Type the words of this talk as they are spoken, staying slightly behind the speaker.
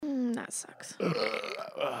That sucks.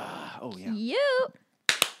 Oh, yeah. You.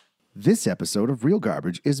 This episode of Real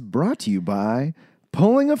Garbage is brought to you by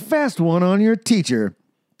pulling a fast one on your teacher.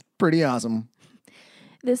 Pretty awesome.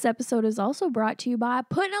 This episode is also brought to you by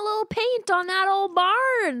putting a little paint on that old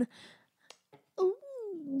barn.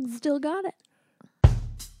 Ooh, still got it.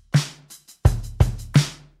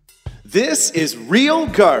 This is Real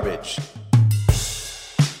Garbage.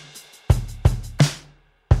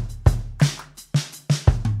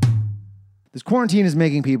 This quarantine is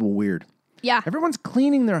making people weird. Yeah. Everyone's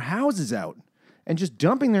cleaning their houses out and just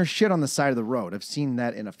dumping their shit on the side of the road. I've seen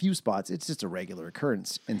that in a few spots. It's just a regular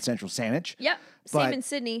occurrence in central Saanich. Yep. But- Same in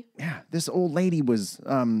Sydney. Yeah, this old lady was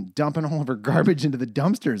dumping all of her garbage into the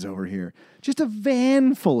dumpsters over here. Just a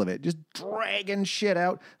van full of it, just dragging shit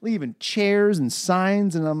out, leaving chairs and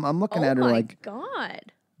signs. And I'm looking at her like,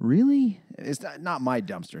 God. really? It's not my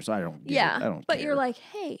dumpster, so I don't get Yeah. it. I don't but care. you're like,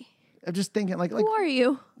 hey, I'm just thinking like who are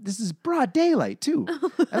you? this is broad daylight too.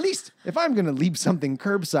 At least if I'm going to leave something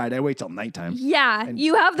curbside, I wait till nighttime. Yeah. And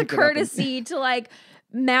You have the pick it up and- courtesy to like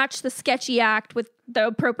match the sketchy act with the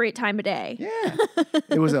appropriate time of day. Yeah.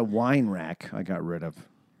 It was a wine rack I got rid of.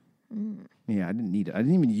 Yeah, I didn't need it. I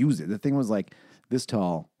didn't even use it. The thing was like this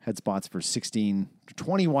tall, had spots for 16 to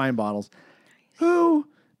 20 wine bottles. Who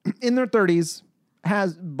in their 30s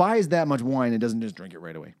buys that much wine and doesn't just drink it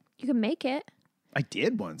right away? You can make it. I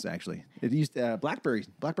did once actually. It used blackberry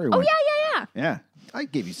wine. Oh, yeah. Yeah. I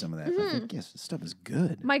gave you some of that. I think yes, this stuff is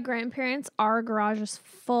good. My grandparents, our garage is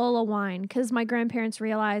full of wine because my grandparents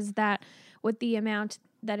realized that with the amount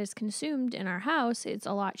that is consumed in our house, it's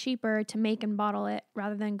a lot cheaper to make and bottle it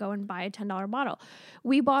rather than go and buy a $10 bottle.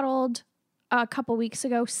 We bottled a couple weeks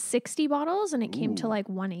ago 60 bottles and it came to like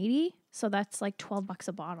 $180. So that's like $12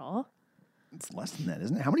 a bottle It's less than that,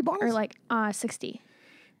 isn't it? How many bottles? or like 60.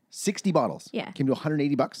 60 bottles. Yeah. Came to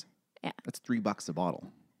 $180. Yeah. That's $3 a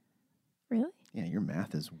bottle. Really? Yeah, your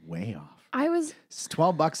math is way off. I was, It's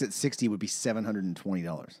 $12 at 60 would be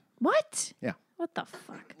 $720. what? Yeah. What the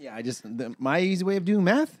fuck? Yeah, my easy way of doing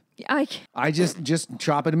math, I I just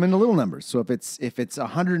chop them into little numbers. So if it's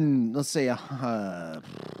 100 and let's say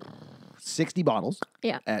 60 bottles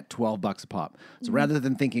Yeah. at $12 a pop. So rather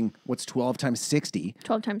than thinking what's 12 times 60,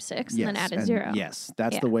 12 times 6 yes, and then add a 0. Yes,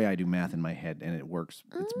 that's Yeah. the way I do math in my head, and it works.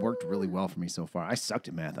 It's worked really well for me so far. I sucked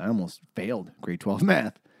at math. I almost failed grade 12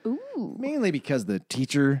 math. Ooh. Mainly because the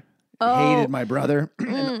teacher hated my brother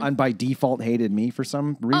and by default hated me for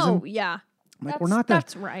some reason. Oh, yeah. Like,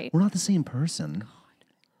 That's right. We're not the same person.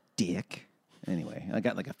 Dick. Anyway, I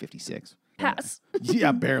got like a 56. Pass.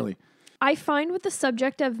 Yeah, barely. I find with the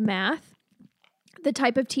subject of math, the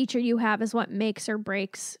type of teacher you have is what makes or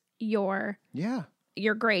breaks your Yeah.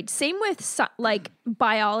 grade. Same with like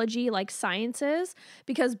biology, like sciences,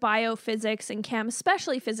 because biophysics and chem,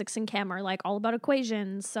 especially physics and chem, are like all about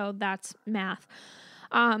equations. So that's math.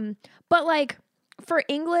 But like for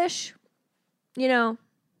English, you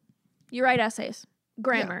write essays,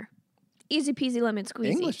 grammar, easy peasy lemon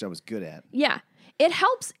squeezy. English I was good at. Yeah. It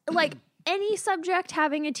helps, like, any subject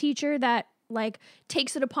having a teacher that, like,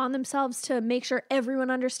 takes it upon themselves to make sure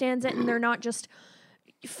everyone understands it and they're not just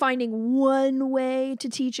finding one way to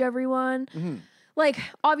teach everyone. Like,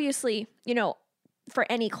 obviously, for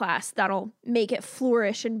any class, that'll make it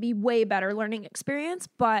flourish and be way better learning experience.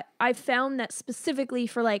 But I've found that specifically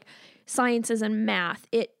for, like, sciences and math,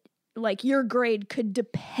 like, your grade could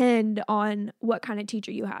depend on what kind of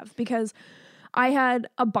teacher you have. Because I had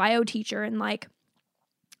a bio teacher in, like,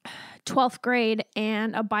 12th grade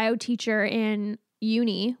and a bio teacher in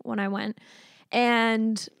uni when I went,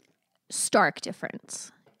 and stark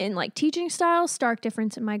difference in like teaching style, stark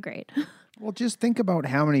difference in my grade. Well, just think about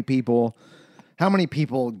how many people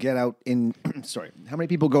get out in how many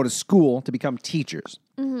people go to school to become teachers.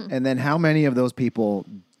 And then how many of those people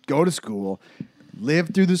go to school, live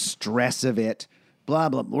through the stress of it, blah,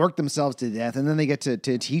 blah, work themselves to death, and then they get to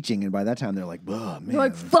teaching, and by that time they're like, oh, man.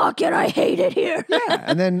 Like, fuck it, I hate it here. Yeah,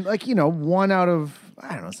 and then like, 1 out of,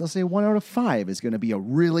 I don't know, so let's say 1 out of 5 is going to be a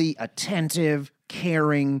really attentive,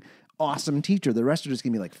 caring, awesome teacher. The rest are just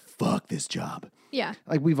going to be like, fuck this job. Yeah.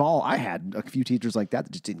 Like I had a few teachers like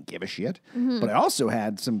that just didn't give a shit. But I also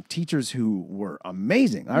had some teachers who were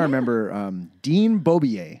amazing. I remember Dean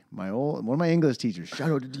Bobier, one of my English teachers.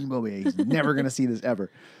 Shout out to Dean Bobier. He's never going to see this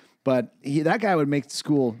ever. But that guy would make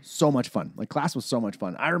school so much fun. Like class was so much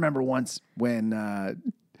fun. I remember once when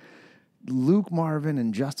Luke Marvin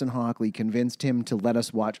and Justin Hockley convinced him to let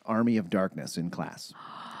us watch Army of Darkness in class.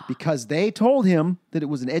 Because they told him that it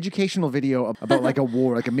was an educational video about like a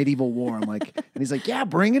war, like a medieval war. And he's like, yeah,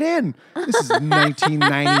 bring it in. This is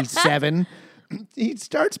 1997. he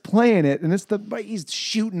starts playing it, and he's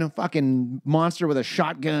shooting a fucking monster with a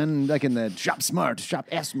shotgun, like in the Shop S Smart.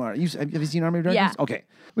 Have you seen Army of Darkness? Yeah. Okay.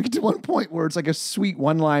 We get to one point where it's like a sweet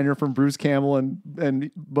one-liner from Bruce Campbell,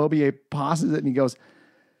 and Bobier pauses it, and he goes,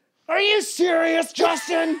 "Are you serious,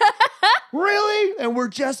 Justin? Really?" And we're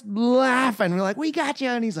just laughing. We're like, "We got you."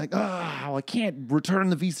 And he's like, "Oh, well, I can't return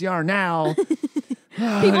the VCR now."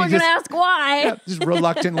 People are going to ask why. Yeah, just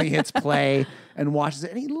reluctantly hits play and watches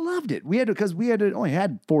it, and he loved it. We had only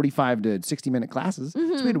had 45 to 60-minute classes, so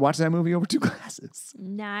we had to watch that movie over 2 classes.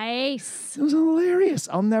 Nice. It was hilarious.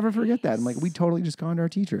 I'll never forget that. I'm like, we totally just conned our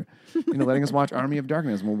teacher, letting us watch Army of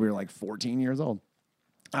Darkness when we were like 14 years old.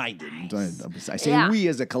 I didn't. I say we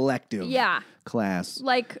as a collective class.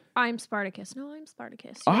 Like, I'm Spartacus. No, I'm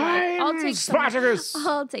Spartacus. I'll take Spartacus.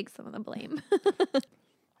 I'll take some of the blame.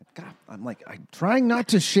 God, I'm trying not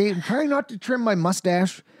to shave, trying not to trim my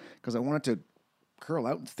mustache because I want it to curl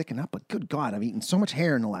out and thicken up. But good God, I've eaten so much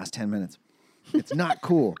hair in the last 10 minutes. It's not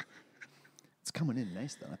cool. It's coming in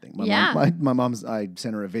nice though, I think. My mom's, I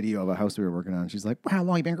sent her a video of a house we were working on. She's like, "How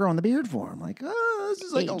long have you been growing the beard for?" I'm like, "Oh, this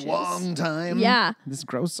is like Ages. a long time. Yeah. This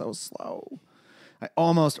grows so slow." I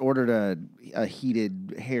almost ordered a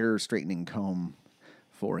heated hair straightening comb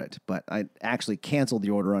for it, but I actually canceled the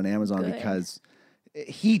order on Amazon because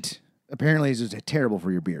heat apparently is just terrible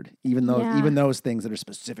for your beard. Even those things that are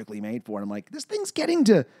specifically made for it. I'm like, this thing's getting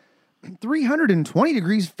to 320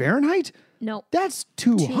 degrees Fahrenheit? Nope. That's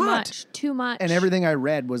too hot. Too much. And everything I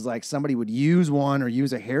read was like somebody would use one or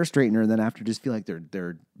use a hair straightener and then after just feel like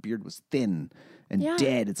their beard was thin and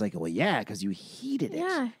dead. It's like, well, yeah, because you heated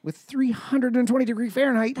it with 320 degree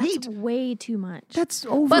Fahrenheit heat. That's way too much. That's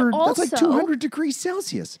over. But also, that's like 200 degrees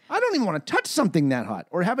Celsius. I don't even want to touch something that hot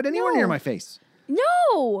or have it anywhere near my face.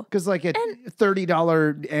 No. Because like a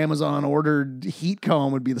 $30 Amazon ordered heat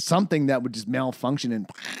comb would be something that would just malfunction and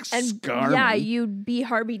scar me. You'd be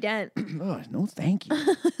Harvey Dent. Oh, no, thank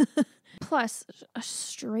you. Plus, a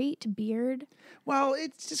straight beard. Well,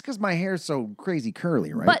 it's just because my hair's so crazy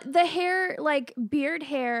curly, right? But the hair, like beard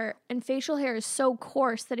hair and facial hair is so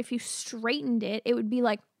coarse that if you straightened it, it would be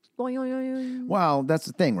like... Well, that's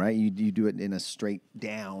the thing, right? You do it in a straight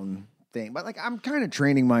down thing. But like I'm kind of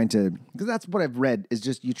training mine to, because that's what I've read, is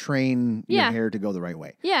just you train your hair to go the right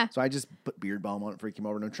way. Yeah. So I just put beard balm on it before he came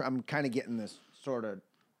over. And I'm kind of getting this sort of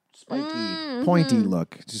spiky, pointy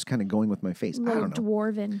look, just kind of going with my face. I don't know.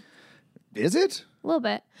 Dwarven. Is it? A little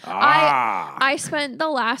bit. I spent the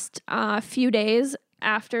last few days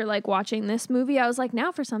after like watching this movie, I was like,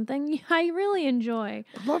 now for something I really enjoy.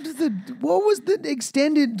 Loved what was the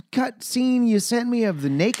extended cut scene you sent me of the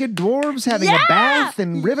naked dwarves having a bath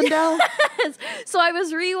in Rivendell? Yes. So I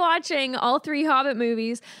was rewatching all 3 Hobbit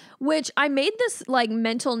movies, which I made this like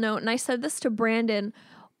mental note, and I said this to Brandon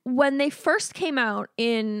when they first came out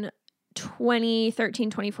in 2013,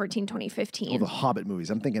 2014, 2015. Oh, the Hobbit movies.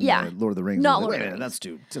 I'm thinking Lord of the Rings. Not Wait Lord a of the minute, that's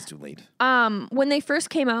too late. When they first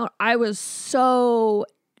came out, I was so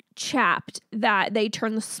chapped that they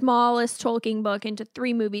turned the smallest Tolkien book into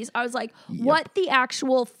 3 movies. I was like, what the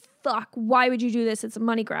actual fuck? Why would you do this? It's a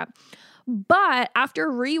money grab. But after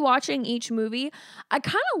rewatching each movie, I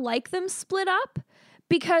kind of like them split up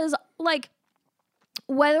because like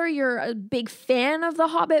whether you're a big fan of the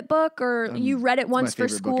Hobbit book or you read it once for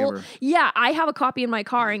school. Yeah, I have a copy in my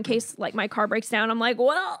car in case like my car breaks down. I'm like,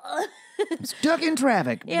 well, I'm stuck in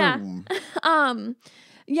traffic. Yeah. Boom.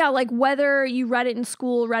 Yeah, like whether you read it in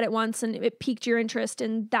school, read it once and it piqued your interest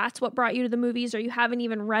and that's what brought you to the movies, or you haven't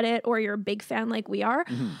even read it or you're a big fan like we are.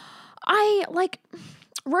 I like,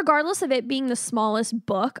 regardless of it being the smallest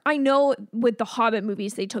book, I know with the Hobbit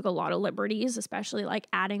movies, they took a lot of liberties, especially like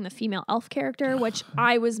adding the female elf character, which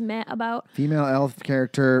I was meh about. Female elf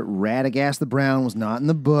character, Radagast the Brown, was not in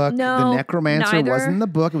the book. No, the Necromancer neither. wasn't in the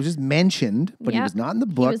book. It was just mentioned, but he was not in the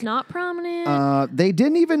book. He was not prominent. They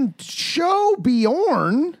didn't even show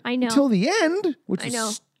Bjorn until the end, which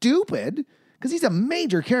is stupid because he's a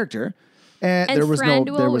major character. And there was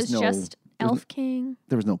was just Elf King.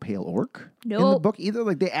 There was no pale orc in the book either.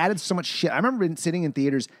 Like they added so much shit. I remember sitting in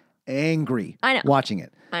theaters angry watching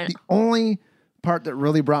it. The only part that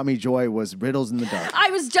really brought me joy was Riddles in the Dark. I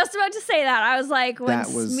was just about to say that. I was like, when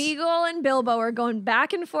Smeagol and Bilbo are going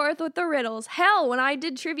back and forth with the riddles. Hell, when I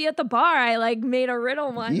did trivia at the bar, I like made a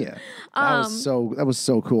riddle one. Yeah, that was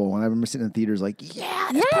so cool. When I remember sitting in theaters, like,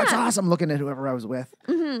 this part's awesome. Looking at whoever I was with,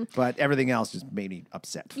 but everything else just made me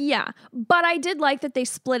upset. Yeah, but I did like that they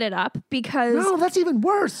split it up because no, that's even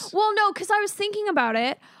worse. Well, no, because I was thinking about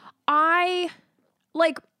it. I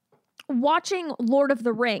like watching Lord of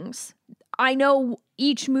the Rings. I know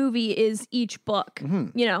each movie is each book,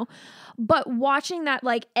 you know, but watching that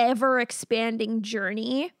like ever expanding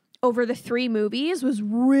journey over the 3 movies was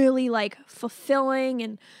really like fulfilling,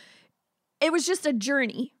 and it was just a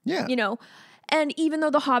journey. Yeah. You know, and even though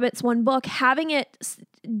The Hobbit's one book, having it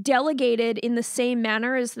delegated in the same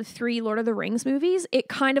manner as the 3 Lord of the Rings movies, it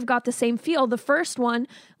kind of got the same feel. The first one,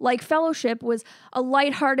 like Fellowship, was a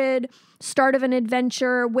lighthearted start of an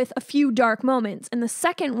adventure with a few dark moments. And the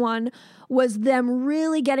second one was them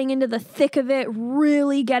really getting into the thick of it,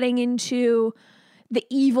 really getting into the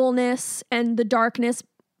evilness and the darkness,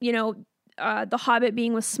 you know, the Hobbit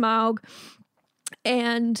being with Smaug.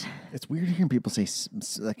 And it's weird hearing people say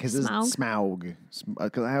because it's Smaug.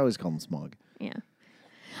 Because I always call him Smaug. Yeah.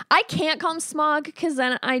 I can't call him Smaug because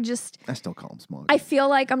then I still call him Smaug. I feel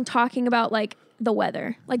like I'm talking about like the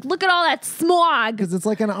weather. Like, look at all that smog. Because it's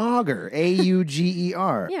like an auger.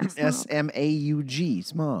 Auger. Yeah, Smaug.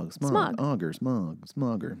 Smog. Smog. Auger.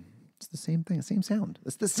 Smogger. It's the same thing. Same sound.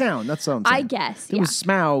 It's the sound. That's what I'm saying. I guess. If it was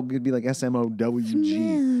Smaug, it'd be like Smowg.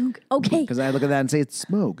 Smog. Okay. Because I look at that and say it's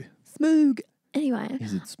Smoog. Smog. Anyway.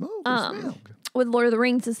 Is it Smoog or Smaug? With Lord of the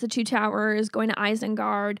Rings, it's the Two Towers, going to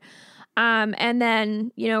Isengard. And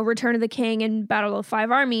then, you know, Return of the King and Battle of the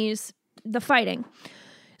 5 Armies, the fighting.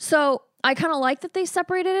 So I kind of like that they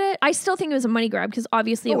separated it. I still think it was a money grab because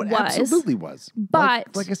obviously it was. Absolutely was.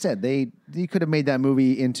 But like I said, you could have made that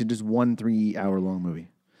movie into just one 3-hour-long movie.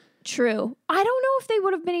 True. I don't know if they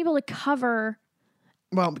would have been able to cover.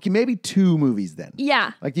 Well, maybe 2 movies then.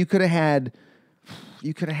 Yeah. Like you could have had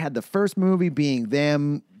the first movie being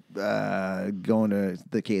them going to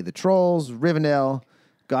the Cave of the Trolls, Rivendell,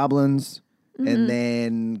 goblins, and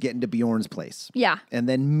then getting to Bjorn's place. Yeah. And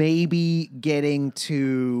then maybe getting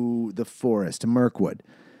to the forest, to Mirkwood.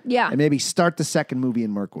 Yeah. And maybe start the second movie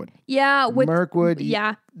in Mirkwood. Yeah. With Mirkwood.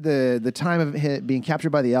 Yeah. The time of it being captured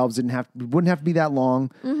by the elves wouldn't have to be that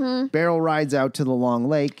long. Mm-hmm. Barrel rides out to the Long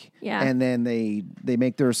Lake. Yeah. And then they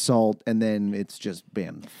make their assault, and then it's just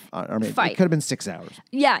bam. I mean, Fight. it could have been 6 hours.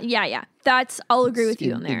 Yeah. I'll agree with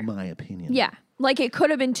you on there. In my opinion. Yeah. Like it could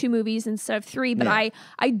have been 2 movies instead of 3, but Yeah.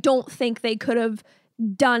 I don't think they could have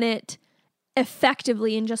done it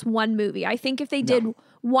effectively in just one movie. I think if they did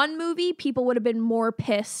one movie, people would have been more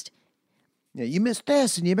pissed. Yeah, you missed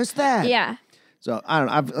this and you missed that. Yeah. So I don't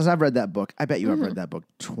know. As I've read that book, I bet you I've read that book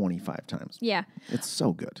 25 times. Yeah. It's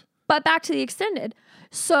so good. But back to the extended.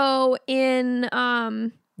 So in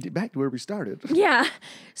Back to where we started. yeah.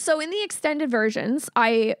 So in the extended versions,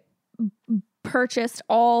 I purchased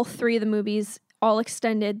all 3 of the movies, all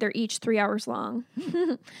extended. They're each 3 hours long.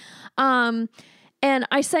 And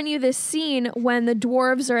I sent you this scene when the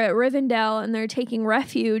dwarves are at Rivendell and they're taking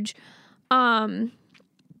refuge. I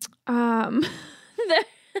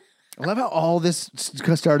love how all this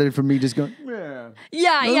started from me just going, yeah.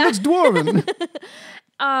 Yeah. It's dwarven.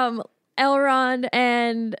 Elrond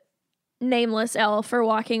and Nameless Elf are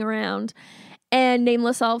walking around, and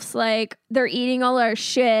Nameless Elf's like, they're eating all our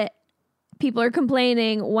shit. People are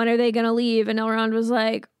complaining. When are they going to leave? And Elrond was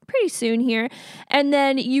like, pretty soon here. And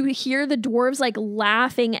then you hear the dwarves like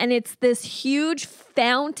laughing, and it's this huge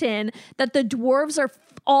fountain that the dwarves are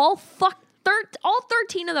all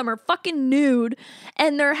 13 of them are fucking nude,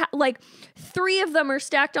 and they're like 3 of them are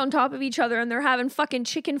stacked on top of each other, and they're having fucking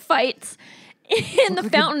chicken fights in the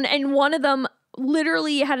fountain, and one of them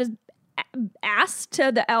literally had his ass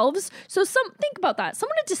to the elves. So think about that.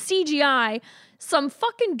 Someone had to CGI some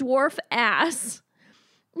fucking dwarf ass.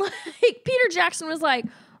 Like Peter Jackson was like,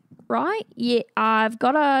 right, yeah, I've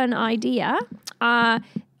got an idea.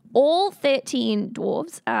 All 13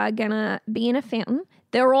 dwarves are gonna be in a fountain.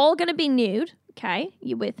 They're all gonna be nude. Okay,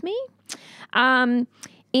 you with me? And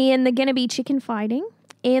they're gonna be chicken fighting,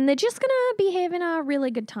 and they're just gonna be having a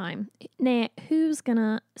really good time. Now, who's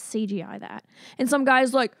gonna CGI that? And some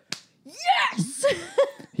guy's like, yes!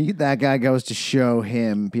 That guy goes to show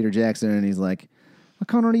him, Peter Jackson, and he's like, I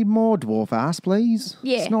kind of need more dwarf ass, please.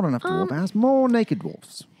 Yeah. It's not enough dwarf ass. More naked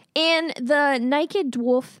dwarfs. And the naked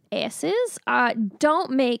dwarf asses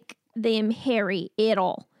don't make them hairy at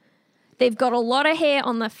all. They've got a lot of hair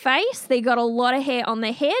on the face. They got a lot of hair on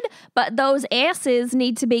the head. But those asses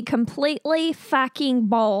need to be completely fucking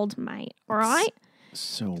bald, mate. All right?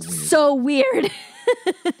 So weird. So weird.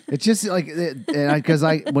 It's just like, because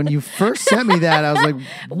when you first sent me that, I was like,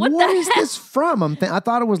 what is this from? I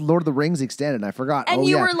thought it was Lord of the Rings extended, and I forgot. And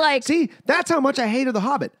you were like, see, that's how much I hated The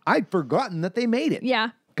Hobbit. I'd forgotten that they made it. Yeah.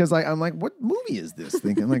 Because I'm like, what movie is this?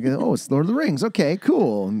 Thinking like, oh, it's Lord of the Rings. Okay,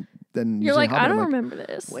 cool. And then You're like, Hobbit, I don't I'm like, remember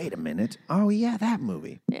this. Wait a minute. Oh yeah, that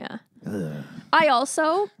movie. Yeah. Ugh. I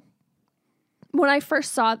also, when I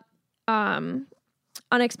first saw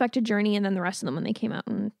Unexpected Journey and then the rest of them when they came out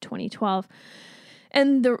in 2012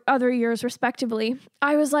 and the other years respectively,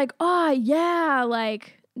 I was like, oh yeah,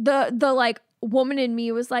 like the like woman in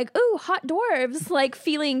me was like, ooh, hot dwarves, like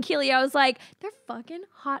Feely and Keely. I was like, they're fucking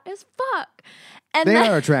hot as fuck. And They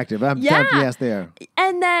then, are attractive. Yeah. Yes, they are.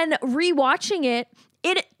 And then rewatching it,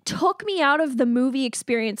 it took me out of the movie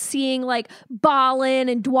experience, seeing like Balin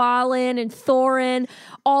and Dwalin and Thorin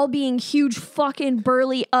all being huge fucking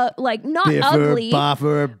burly, like not ugly.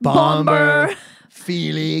 Buffer, Bomber,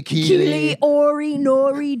 Feely, Keely, Ori,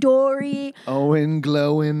 Nori, Dory, Owen,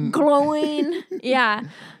 glowing. Yeah.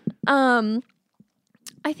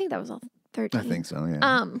 I think that was all 13. I think so,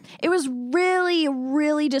 yeah. It was really,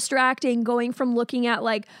 really distracting going from looking at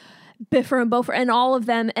like Biffer and Bofer and all of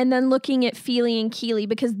them, and then looking at Feely and Keely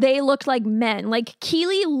because they looked like men. Like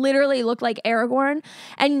Keely literally looked like Aragorn,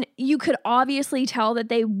 and you could obviously tell that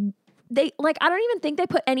they like, I don't even think they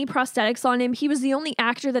put any prosthetics on him. He was the only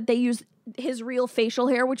actor that they used his real facial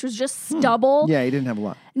hair, which was just stubble. Yeah, he didn't have a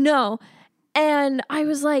lot. No. And I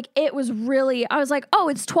was like, I was like, oh,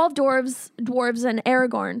 it's 12 dwarves and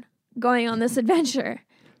Aragorn going on this adventure.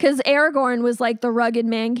 Because Aragorn was like the rugged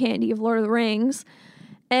man candy of Lord of the Rings.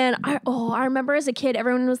 And I remember as a kid,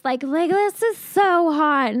 everyone was like, Legolas is so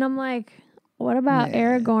hot. And I'm like, what about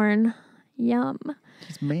Aragorn? Yum.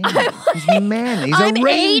 He's manly. He's manly. He's I'm a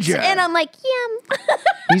ranger. 8, and I'm like, yum.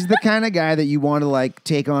 He's the kind of guy that you want to like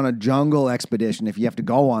take on a jungle expedition if you have to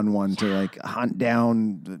go on one to like hunt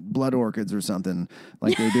down blood orchids or something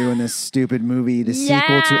like they do in this stupid movie, the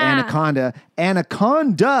sequel to Anaconda.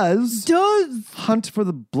 Anacondas does hunt for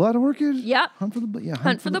the blood orchid. Yep. Hunt for the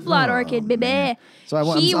Hunt for the blood orchid, baby. man. So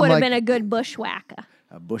He I'm would have like, been a good bushwhacker.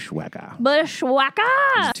 a bushwhacker. Bushwhacker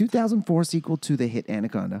 2004 sequel to the hit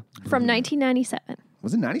Anaconda. from 1997.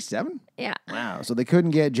 Was it 97? Yeah. Wow. So they couldn't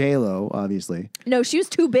get J-Lo, obviously. No, she was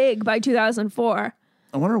too big by 2004.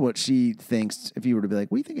 I wonder what she thinks if you were to be like,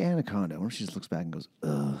 what do you think of Anaconda? I wonder if she just looks back and goes,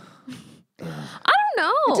 ugh. I don't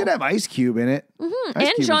know. It did have Ice Cube in it. Mm-hmm.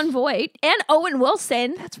 And John Voight and Owen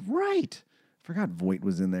Wilson. That's right. Forgot Voight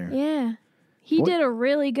was in there. Yeah. He Voight? did a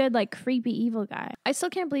really good, like, creepy evil guy. I still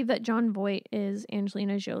can't believe that John Voight is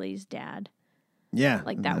Angelina Jolie's dad. Yeah.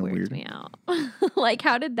 Like, Isn't that weirds weird? me out. Like,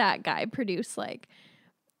 how did that guy produce, like,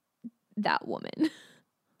 that woman?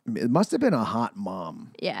 It must have been a hot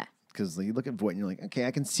mom. Yeah. Because you look at Voight and you're like, okay,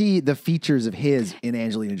 I can see the features of his in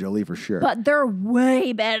Angelina Jolie for sure. But they're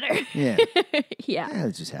way better. yeah. Yeah. Yeah,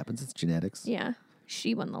 it just happens. It's genetics. Yeah.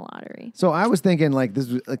 She won the lottery. So I was thinking like this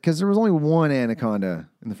was because there was only one Anaconda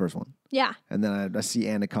in the first one. Yeah. And then I see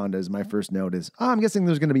Anaconda as my first note is, I'm guessing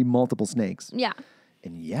there's going to be multiple snakes. Yeah.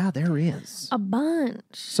 And yeah, there is. A bunch.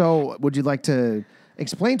 So would you like to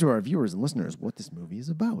explain to our viewers and listeners what this movie is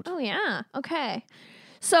about? Oh, yeah. Okay.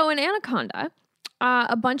 So in Anaconda,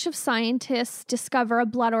 a bunch of scientists discover a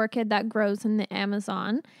blood orchid that grows in the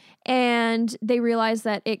Amazon, and they realize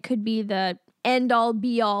that it could be the end-all,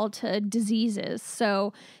 be-all to diseases.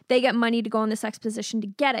 So they get money to go on this expedition to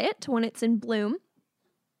get it when it's in bloom.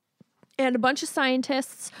 And a bunch of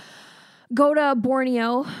scientists go to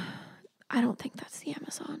Borneo. I don't think that's the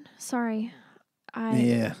Amazon. Sorry.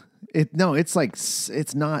 Yeah. It's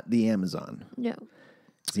not the Amazon. No.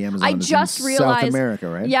 It's the Amazon I is just in realized. South America,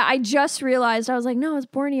 right? Yeah, I just realized. I was like, no, it's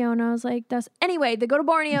Borneo. And I was like, that's. Anyway, they go to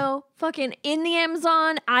Borneo, fucking in the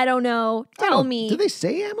Amazon. I don't know. Tell me. Do they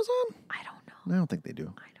say Amazon? I don't know. I don't think they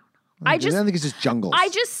do. I don't know. I think it's just jungles. I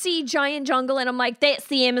just see giant jungle and I'm like, that's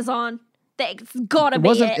the Amazon. That's gotta It be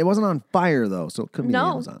wasn't. it. It wasn't on fire though, so it couldn't be the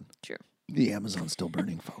No. Amazon. True. The Amazon's still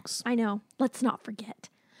burning, folks. I know. Let's not forget.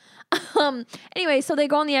 Anyway, so they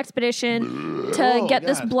go on the expedition to get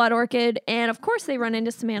this God. blood orchid, and of course they run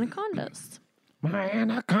into some anacondas. My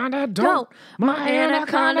anaconda Don't. My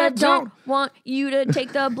anaconda don't want you to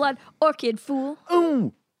take the blood orchid, fool.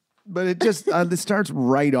 Ooh. But it just it starts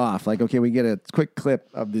right off. Like, okay, we get a quick clip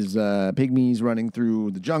of these pygmies running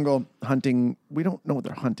through the jungle, hunting. We don't know what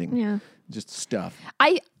they're hunting. Yeah. Just stuff.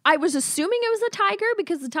 I was assuming it was a tiger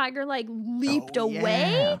because the tiger like leaped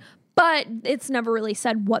away, yeah. but it's never really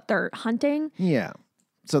said what they're hunting. Yeah.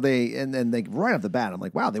 So they right off the bat, I'm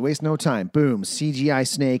like, wow, they waste no time. Boom, CGI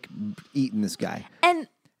snake eating this guy. And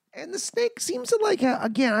And the snake seems to like,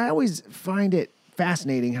 again, I always find it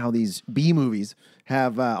fascinating how these B movies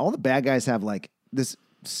have, all the bad guys have like this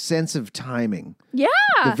sense of timing. yeah.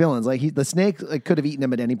 The villains, like the snake like, could have eaten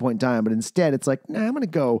him at any point in time, but instead it's like, nah, I'm going to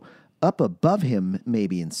go up above him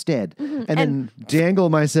maybe instead and then dangle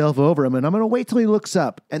myself over him and I'm going to wait till he looks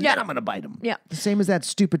up and then I'm going to bite him. Yeah. The same as that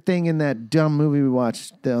stupid thing in that dumb movie we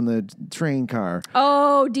watched on the train car.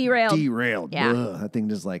 Oh, derailed. Derailed. Yeah. Ugh, that thing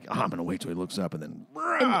just like, I'm going to wait till he looks up and then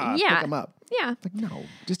yeah. pick him up. Yeah. Like, no,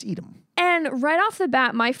 just eat him. And right off the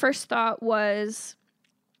bat, my first thought was,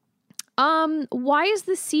 why is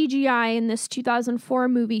the CGI in this 2004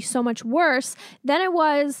 movie so much worse than it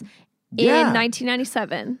was in Yeah.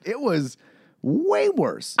 1997. It was way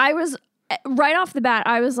worse. I was, right off the bat,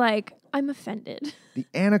 I was like, I'm offended. The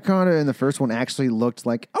anaconda in the first one actually looked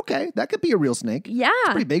like, okay, that could be a real snake. Yeah. It's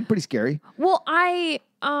pretty big, pretty scary. Well,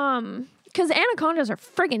 because anacondas are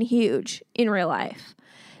friggin' huge in real life.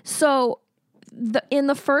 So in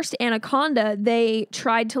the first Anaconda, they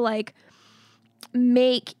tried to like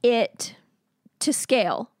make it to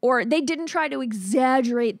scale, or they didn't try to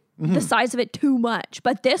exaggerate the size of it too much.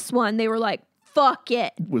 But this one, they were like, fuck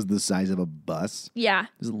it. It was the size of a bus. Yeah. It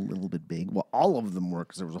was a little bit big. Well, all of them were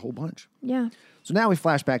because there was a whole bunch. Yeah. So now we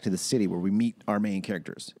flash back to the city where we meet our main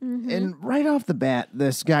characters. And right off the bat,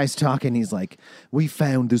 this guy's talking. He's like, we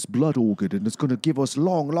found this blood orchid and it's going to give us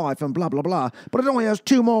long life and blah, blah, blah. But it only has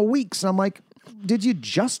 2 more weeks. And I'm like, did you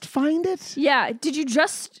just find it? Yeah. Did you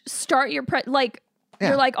just start your Yeah.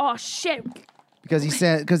 you're like, oh shit. Because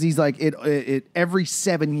he's like, it every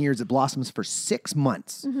 7 years it blossoms for 6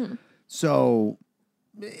 months. So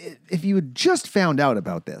if you had just found out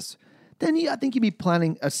about this, then I think you'd be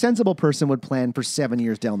planning, a sensible person would plan for 7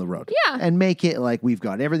 years down the road. Yeah. And make it like we've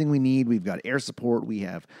got everything we need. We've got air support.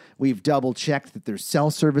 We've double checked that there's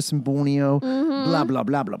cell service in Borneo, blah, blah,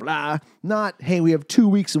 blah, blah, blah. Not, hey, we have 2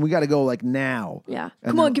 weeks and we got to go like now. Yeah.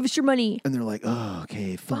 And Come on, give us your money. And they're like, oh,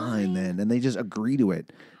 okay, fine then. And they just agree to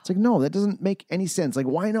it. It's like, no, that doesn't make any sense. Like,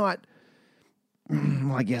 why not?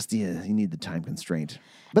 Well, I guess you need the time constraint.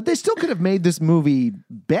 But they still could have made this movie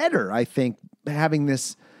better, I think, having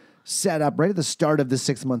this set up right at the start of the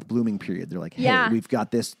 6-month blooming period. They're like, hey, Yeah. we've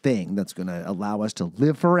got this thing that's going to allow us to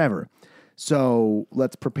live forever. So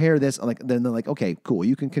let's prepare this. Then they're like, okay, cool.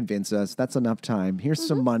 You can convince us. That's enough time. Here's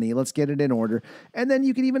some money. Let's get it in order. And then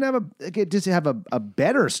you can even have a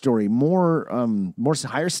better story, more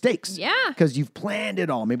higher stakes. Yeah. Because you've planned it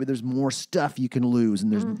all. Maybe there's more stuff you can lose,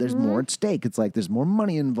 and there's more at stake. It's like there's more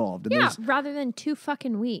money involved. And Yeah. there's- Rather than 2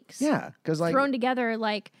 fucking weeks. yeah. Because Thrown together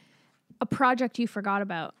like a project you forgot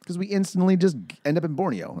about. we instantly just end up in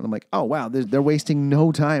Borneo, and I'm like, oh wow, they're wasting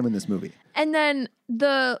no time in this movie. And then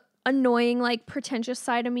the annoying, like, pretentious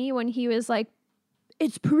side of me when he was like,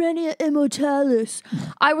 it's Perennia immortalis.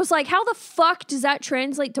 I was like, how the fuck does that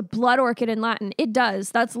translate to blood orchid in Latin? It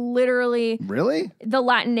does. That's literally Really? the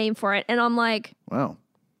Latin name for it. And I'm like, Wow.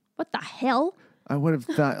 what the hell? I would have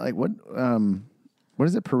thought like what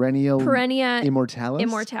is it? Perennia immortalis.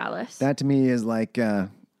 Immortalis. That to me is like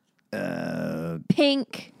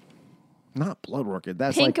Pink. not blood orchid.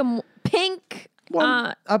 That's Pink. like Pink.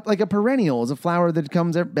 like a perennial is a flower that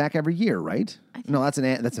comes back every year, right? No, that's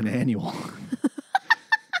an annual.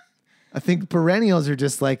 I think perennials are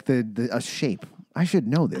just like a shape. I should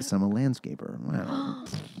know this. I'm a landscaper. I don't know.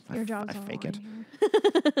 Your job's I all fake on it.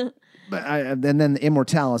 here. But and then the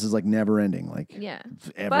immortalis is like never ending, like Yeah.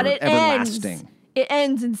 ever, But it everlasting. ends. It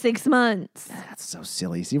ends in 6 months. That's so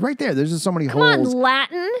silly. See, right there, there's just so many Come on, holes.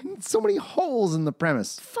 Latin. So many holes in the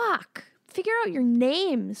premise. Fuck. Figure out your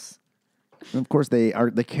names. And of course, they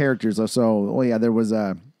are the characters. There was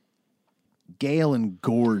Gale and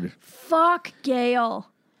Gord. Fuck Gale.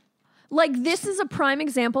 Like, this is a prime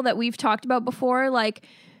example that we've talked about before. Like,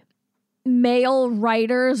 male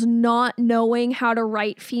writers not knowing how to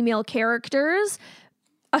write female characters,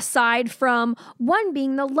 aside from one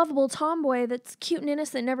being the lovable tomboy that's cute and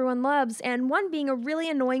innocent and everyone loves, and one being a really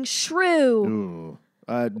annoying shrew. Ooh.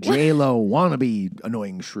 J-Lo wannabe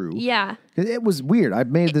annoying shrew. Yeah. It was weird. I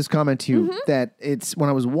made this comment to you Mm-hmm. that it's when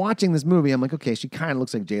I was watching this movie, I'm like, okay, she kind of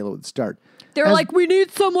looks like J-Lo at the start. They're like, we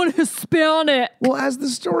need someone Hispanic. Well, as the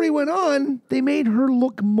story went on, they made her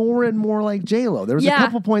look more and more like J-Lo. There was a Yeah.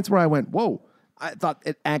 couple points where I went, whoa, I thought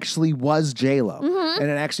it actually was J-Lo. Mm-hmm.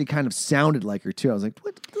 And it actually kind of sounded like her, too. I was like,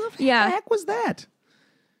 what the Yeah. heck was that?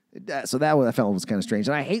 So that I felt was kind of strange.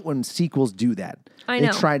 And I hate when sequels do that. I They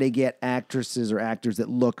know. try to get actresses or actors that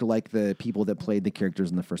look like the people that played the characters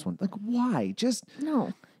in the first one. Like, why? Just...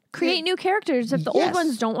 No. Create new characters if the old Yes.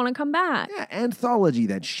 ones don't want to come back. Yeah, anthology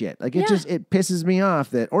that shit. Like Yeah. it pisses me off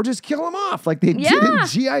that, or just kill them off like they did Yeah. in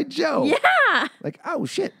G.I. Joe. Yeah. Like, oh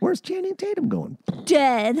shit, where's Channing Tatum going?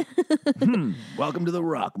 Dead. Welcome to the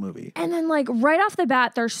Rock movie. And then, like, right off the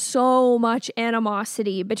bat, there's so much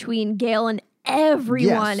animosity between Gale and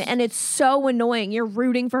everyone. Yes. And it's so annoying. You're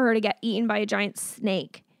rooting for her to get eaten by a giant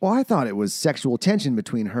snake. Well, I thought it was sexual tension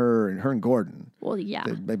between her and Gordon. Well, yeah.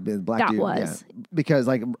 The black That dude. was. Yeah. Because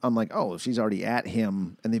like I'm like, oh, she's already at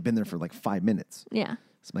him and they've been there for like 5 minutes. Yeah.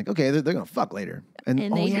 So I'm like, okay, they're gonna fuck later. And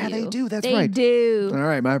And oh they yeah, do. they do. That's They right. do. All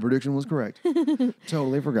right, my prediction was correct.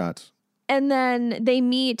 Totally forgot. And then they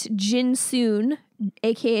meet Jin Soon,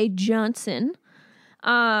 a.k.a. Johnson.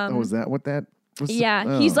 Oh, is that what that was?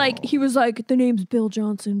 Yeah. He was like, the name's Bill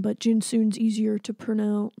Johnson, but Jin Soon's easier to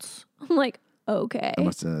pronounce. I'm like, Okay. I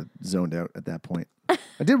must have zoned out at that point.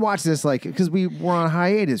 I did watch this because we were on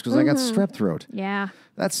hiatus because I got strep throat. Yeah.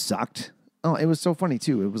 That sucked. Oh, it was so funny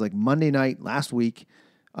too. It was like Monday night last week.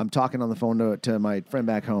 I'm talking on the phone to my friend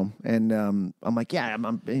back home, and I'm like, yeah, I'm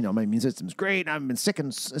my immune system's great. I've been sick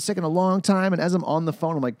in a long time, and as I'm on the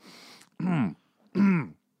phone, I'm like,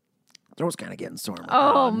 throat's kind of getting sore. I'm like,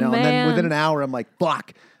 Oh, no! And then man. within an hour, I'm like,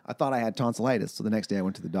 fuck. I thought I had tonsillitis. So the next day, I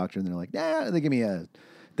went to the doctor, and they're like, nah. They give me a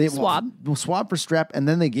Swab? swab for strep, and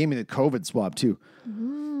then they gave me the COVID swab too.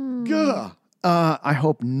 Gah. I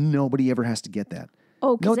hope nobody ever has to get that.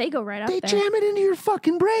 Oh, because they go right up They there. jam it into your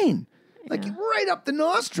fucking brain. Like right up the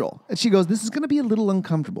nostril. And she goes, this is going to be a little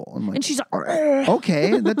uncomfortable. I'm like, And she's like,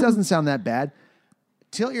 okay, that doesn't sound that bad.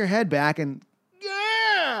 Tilt your head back and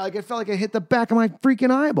like I felt like I hit the back of my freaking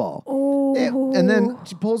eyeball. oh. And then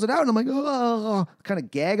she pulls it out and I'm like, oh, kind of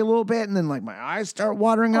gag a little bit. And then like my eyes start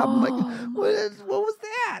watering up. I'm like, what was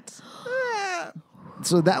that? Ah.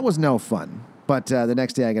 So that was no fun. But the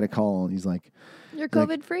next day I get a call and he's like, You're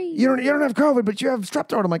COVID free. you don't have COVID, but you have strep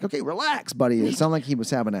throat. I'm like, okay, relax, buddy. It sounded like he was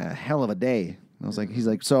having a hell of a day. I was like, he's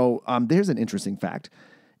like, so there's an interesting fact.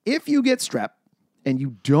 If you get strep and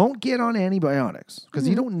you don't get on antibiotics, because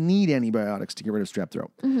you don't need antibiotics to get rid of strep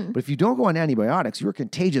throat, but if you don't go on antibiotics, you're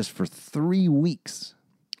contagious for 3 weeks.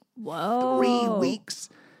 Whoa. 3 weeks.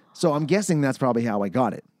 So I'm guessing that's probably how I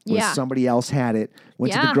got it. Yeah. Somebody else had it,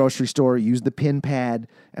 went to the Yeah. grocery store, used the PIN pad,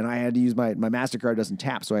 and I had to use my MasterCard doesn't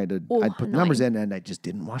tap, so I'd put numbers in, and I just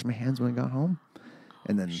didn't wash my hands when I got home.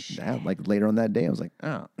 And then like later on that day, I was like,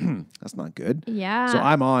 oh, that's not good. Yeah. So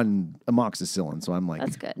I'm on amoxicillin, so I'm like,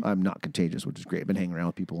 That's good. I'm not contagious, which is great. I've been hanging around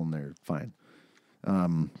with people, and they're fine.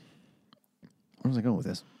 Where was I going with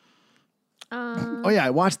this? Oh yeah, I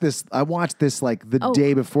watched this like the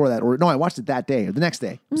day before that, or no, I watched it that day or the next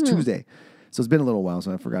day. It was Tuesday, so it's been a little while,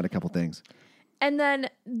 so I forgot a couple things. And then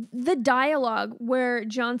the dialogue where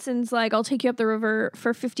Johnson's like, I'll take you up the river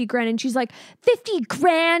for 50 grand. And she's like, 50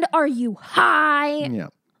 grand? Are you high? Yeah,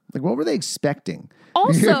 like what were they expecting?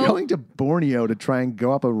 Also- you're going to Borneo to try and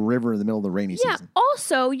go up a river in the middle of the rainy Yeah. season.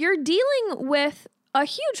 Also, you're dealing with a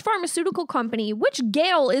huge pharmaceutical company, which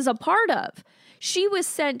Gail is a part of. She was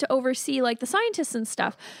sent to oversee like the scientists and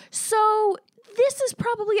stuff. So this is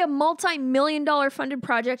probably a multi-million-dollar funded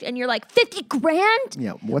project, and you're like, 50 grand?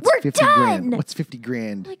 Yeah, what's We're 50 done! grand? What's 50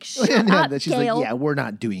 grand? Like, shut Yeah, up, that she's Gail. like, yeah, we're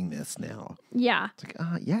not doing this now. Yeah. It's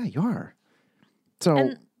like, yeah, you are. So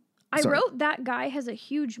And I sorry. wrote that guy has a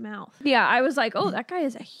huge mouth. Yeah, I was like, oh, that guy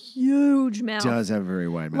has a huge mouth. does have a very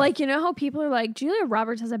wide mouth. Like, you know how people are like, Julia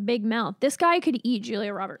Roberts has a big mouth. This guy could eat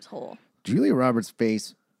Julia Roberts whole. Julia Roberts'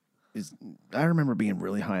 face is. I remember being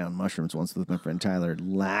really high on mushrooms once with my friend Tyler,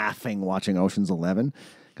 laughing watching Ocean's 11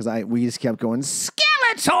 because we just kept going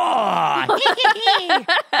Skeletor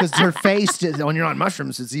because her face when you're on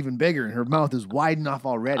mushrooms it's even bigger and her mouth is wide enough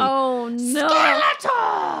already. Oh, no.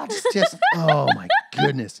 Skeletor! Just oh my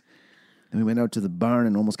goodness. Then we went out to the barn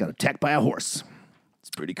and almost got attacked by a horse. It's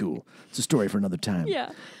pretty cool. It's a story for another time.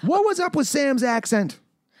 Yeah. What was up with Sam's accent?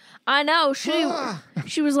 I know.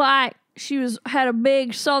 She was like, had a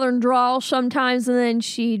big southern drawl sometimes, and then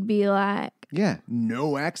she'd be like, Yeah,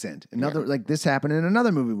 no accent. Like this happened in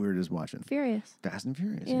another movie we were just watching. furious. Fast and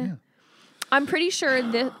Furious. Yeah. Yeah. I'm pretty sure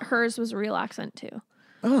that hers was a real accent too.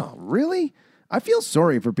 Oh, really? I feel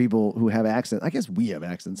sorry for people who have accents. I guess we have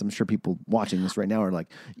accents. I'm sure people watching this right now are like,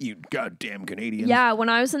 you goddamn Canadians. Yeah, when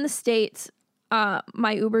I was in the States,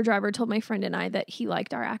 my Uber driver told my friend and I that he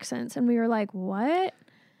liked our accents, and we were like, what?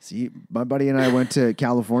 See, my buddy and I went to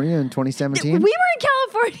California in 2017. We were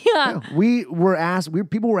in California.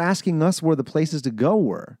 People were asking us where the places to go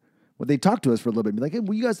were. Well, they talked to us for a little bit. Be like, hey,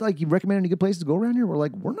 will you guys you recommend any good places to go around here? We're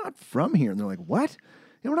like, we're not from here. And they're like, what?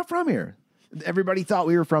 Yeah, we're not from here. Everybody thought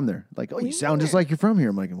we were from there. Like, oh, you sound just like you're from here.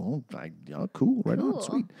 I'm like, well, cool, right on,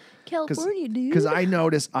 sweet. California, dude. Because I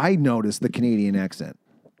noticed the Canadian accent.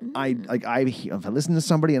 If I listen to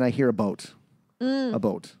somebody and I hear a boat, I'm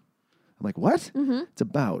like, what? It's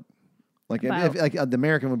about. Like, About. Like the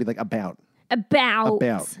American would be like about. About.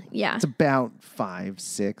 Yeah. It's about 5,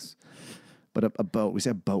 6. But a boat. We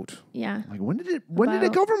said boat. Yeah. Like when did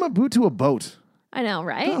it go from a boot to a boat? I know,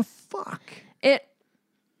 right? The fuck.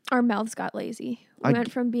 Our mouths got lazy. We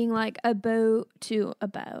went from being like a boat to a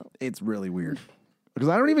boat. It's really weird. Because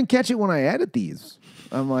I don't even catch it when I edit these.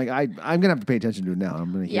 I'm like, I'm going to have to pay attention to it now.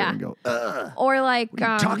 I'm going to hear it and go, Or like what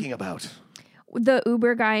are you talking about? the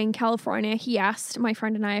Uber guy in California, he asked my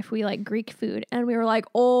friend and I if we like Greek food, and we were like,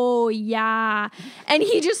 oh yeah. And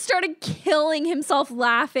he just started killing himself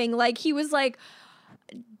laughing. Like he was like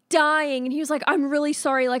dying. And he was like, I'm really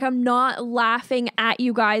sorry. Like, I'm not laughing at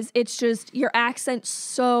you guys. It's just your accent's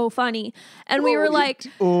so funny. And we were like,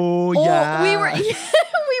 yeah. we were,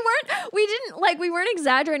 we weren't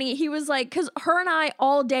exaggerating. He was like, because her and I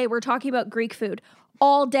all day were talking about Greek food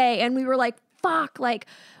all day. And we were like, fuck, like,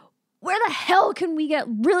 where the hell can we get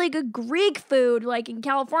really good Greek food? Like in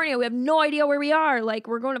California, we have no idea where we are. Like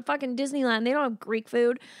we're going to fucking Disneyland. They don't have Greek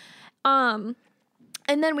food. And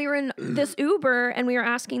then we were in this Uber and we were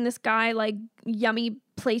asking this guy like yummy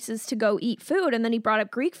places to go eat food. And then he brought up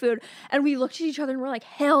Greek food and we looked at each other and we're like,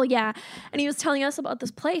 hell yeah. And he was telling us about this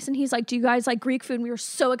place and he's like, do you guys like Greek food? And we were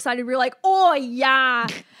so excited. We were like, oh yeah.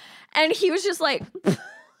 And he was just like,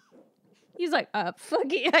 he's like, fuck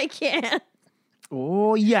it, I can't.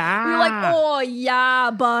 Oh, yeah. We were like, oh,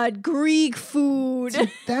 yeah, bud, Greek food.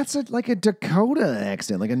 That's like a Dakota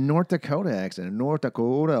accent, like a North Dakota accent. North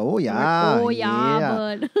Dakota. Oh, yeah. Oh,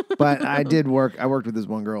 yeah, bud. But I worked with this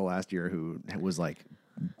one girl last year who was like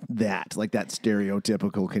that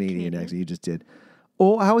stereotypical Canadian accent you just did.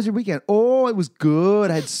 Oh, how was your weekend? Oh, it was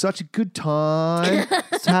good. I had such a good time.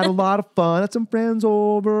 Just had a lot of fun. Had some friends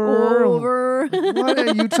over. What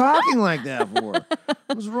are you talking like that for?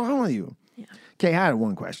 What's wrong with you? Yeah. Okay, I had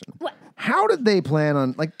one question. What? How did they plan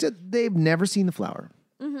on, like, they've never seen the flower.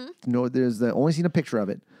 Mm-hmm. No, only seen a picture of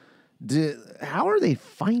it. How are they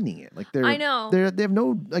finding it? Like I know. They have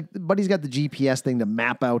no, like, Buddy's got the GPS thing to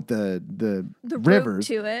map out the rivers.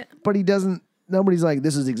 Route to it. But he doesn't, nobody's like,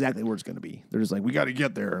 this is exactly where it's going to be. They're just like, we got to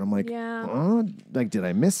get there. And I'm like, yeah. Like, did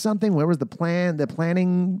I miss something? Where was the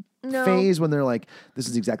planning phase when they're like, this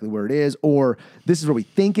is exactly where it is, or this is where we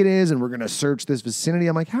think it is, and we're going to search this vicinity?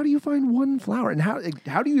 I'm like, how do you find one flower? And how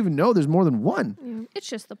do you even know there's more than one? Yeah, it's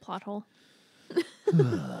just the plot hole.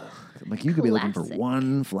 Like, you could be looking for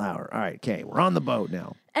one flower. All right, okay, we're on the boat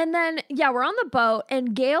now. And then, we're on the boat,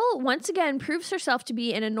 and Gail once again proves herself to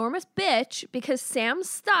be an enormous bitch because Sam's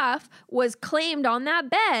stuff was claimed on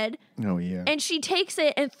that bed. Oh, yeah. And she takes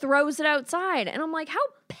it and throws it outside. And I'm like, how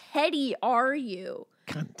petty are you?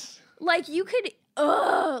 Cunt. Like, you could,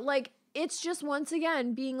 like, it's just once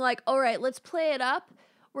again being like, all right, let's play it up.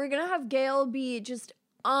 We're going to have Gail be just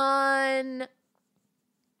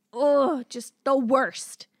just the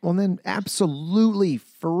worst. Well, and then absolutely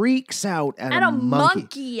freaks out at a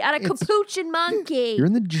monkey. At a capuchin monkey. You're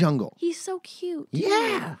in the jungle. He's so cute.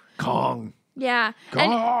 Yeah. Kong. Yeah.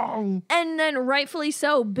 Kong. And then rightfully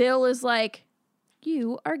so, Bill is like,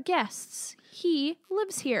 you are guests. He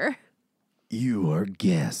lives here. You are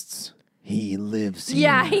guests. He lives here.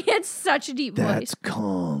 Yeah, he had such a deep voice. That's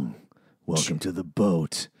Kong. Welcome to the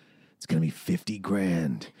boat. It's going to be 50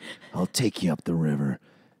 grand. I'll take you up the river.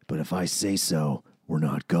 But if I say so, we're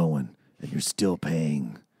not going. And you're still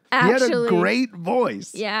paying. Actually, he had a great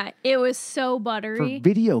voice. Yeah, it was so For buttery.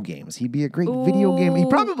 video games, he'd be a great video game. He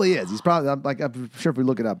probably is. He's probably, I'm sure if we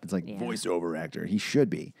look it up, it's like voiceover actor. He should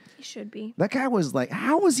be. He should be. That guy was like,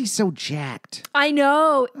 how was he so jacked? I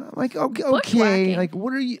know. Like, okay. Like,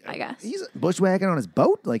 what are you? I guess. He's bushwhacking on his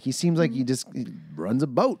boat. Like, he seems like he runs a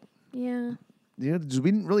boat. Yeah. We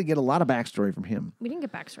didn't really get a lot of backstory from him. We didn't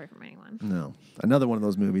get backstory from anyone. No. Another one of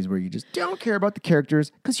those movies where you just don't care about the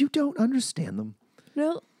characters because you don't understand them.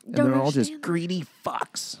 No. And they're all just greedy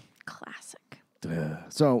fucks. Classic.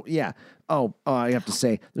 So, yeah. I have to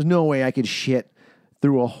say, there's no way I could shit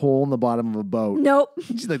through a hole in the bottom of a boat. Nope.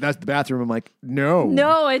 She's like, that's the bathroom. I'm like, no.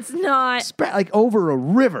 No, it's not. Like over a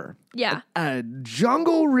river. Yeah. A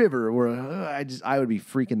jungle river where I would be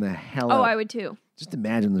freaking the hell out. Oh, I would too. Just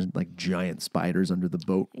imagine there's like giant spiders under the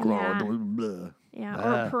boat. Yeah. Yeah,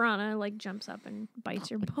 or a piranha like jumps up and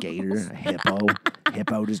bites your balls. Gator, a hippo.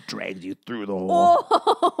 Hippo just drags you through the hole.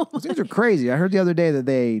 Oh. Those things are crazy. I heard the other day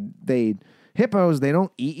that hippos, they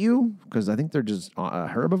don't eat you because I think they're just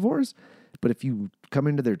herbivores. But if you come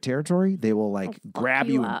into their territory, they will like grab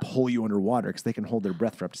you and pull you underwater because they can hold their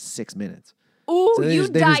breath for up to 6 minutes. Ooh, so you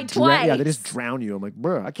died twice. Yeah, they just drown you. I'm like,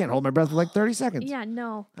 bro, I can't hold my breath for like 30 seconds. Yeah,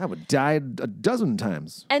 no. I would die a dozen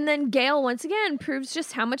times. And then Gail, once again, proves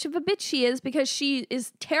just how much of a bitch she is because she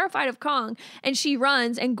is terrified of Kong. And she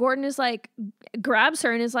runs, and Gordon is like, grabs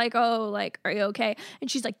her and is like, oh, like, are you okay? And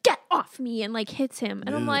she's like, get off me, and like hits him.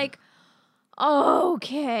 And I'm like, oh,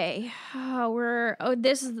 okay.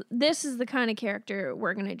 This is the kind of character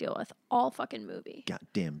we're going to deal with all fucking movie.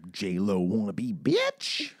 Goddamn J-Lo wannabe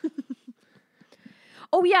bitch.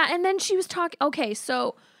 Oh, yeah, and then she was talking... Okay,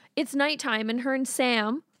 so it's nighttime, and her and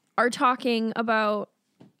Sam are talking about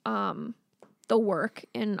the work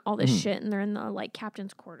and all this shit, and they're in the, like,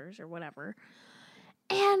 captain's quarters or whatever.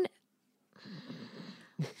 And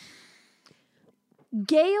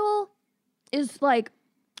Gail is, like,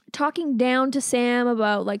 talking down to Sam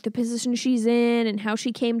about like the position she's in and how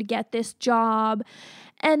she came to get this job.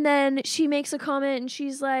 And then she makes a comment and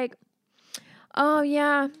she's like, oh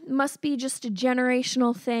yeah, must be just a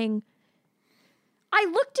generational thing. I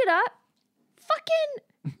looked it up.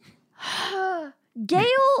 Fucking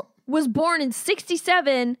Gail was born in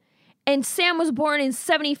 67 and Sam was born in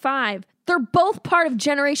 75. They're both part of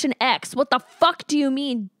Generation X. What the fuck do you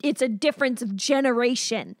mean it's a difference of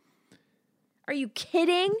generation? Are you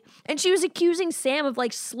kidding? And she was accusing Sam of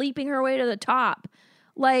like sleeping her way to the top.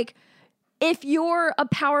 Like, if you're a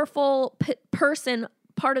powerful person,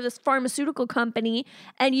 part of this pharmaceutical company,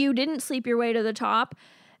 and you didn't sleep your way to the top,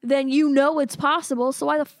 then you know it's possible. So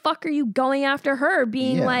why the fuck are you going after her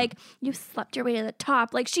being like, you slept your way to the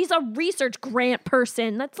top? Like, she's a research grant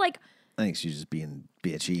person. That's like... I think she's just being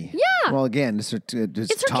bitchy. Yeah. Well, again, it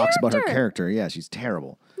just talks about her character. Yeah, she's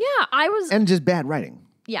terrible. Yeah, And just bad writing.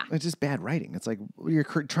 Yeah. It's just bad writing. It's like you're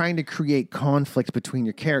trying to create conflict between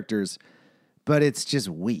your characters, but it's just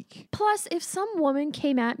weak. Plus, if some woman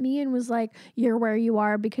came at me and was like, you're where you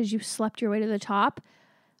are because you slept your way to the top,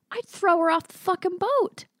 I'd throw her off the fucking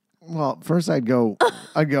boat. Well, first I'd go,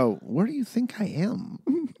 where do you think I am?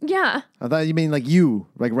 Yeah. I thought you mean like you,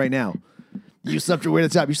 like right now. You slept your way to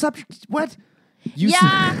the top. You slept, what?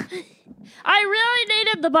 I really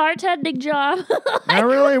needed the bartending job. I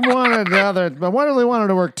really wanted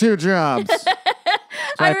to work 2 jobs. So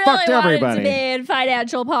I really fucked wanted everybody. to be in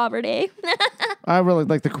financial poverty. I really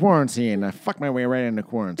like the quarantine. I fucked my way right into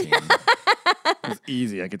quarantine. It was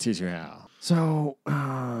easy. I could teach you how. So,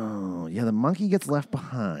 the monkey gets left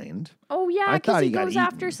behind. Oh, yeah, I because thought he he got goes eaten.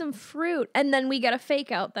 after some fruit, and then we get a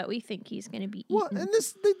fake out that we think he's going to be eaten. Well, and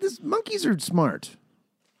this monkeys are smart.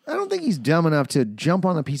 I don't think he's dumb enough to jump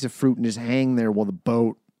on a piece of fruit and just hang there while the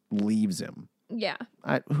boat leaves him. Yeah.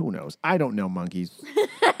 Who knows? I don't know monkeys.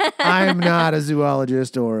 I'm not a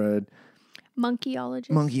zoologist or a Monkeyologist?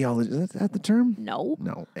 monkeyologist. Is that the term? No.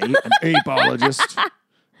 No. An apeologist.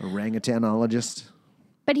 Orangutanologist.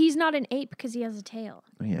 But he's not an ape because he has a tail.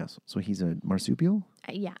 Yes. So he's a marsupial?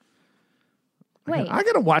 Yeah. Wait. I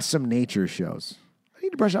gotta watch some nature shows. I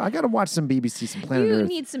need to brush up. I gotta watch some BBC, some Planet You Earth.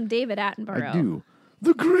 need some David Attenborough. I do.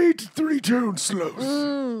 The Great Three-Toed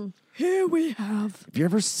Sloth. Here we have. If you're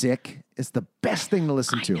ever sick, it's the best thing to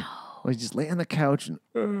listen to. Well, you just lay on the couch and,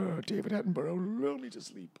 David Attenborough, lull me to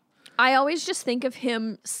sleep. I always just think of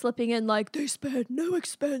him slipping in like, they spared no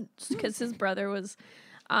expense, because his brother was...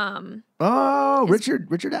 Richard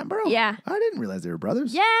Attenborough? Yeah. I didn't realize they were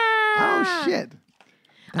brothers. Yeah. Oh, shit.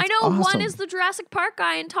 I know awesome. one is the Jurassic Park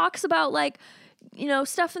guy and talks about like,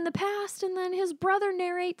 stuff in the past, and then his brother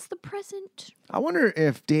narrates the present. I wonder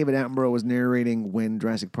if David Attenborough was narrating when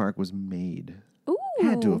Jurassic Park was made. Ooh.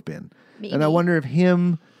 Had to have been. Maybe. And I wonder if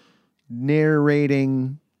him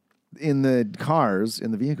narrating in the cars,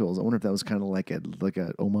 in the vehicles, I wonder if that was kind of like a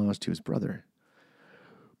homage to his brother.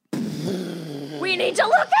 We need to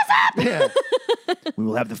look this up. Yeah. We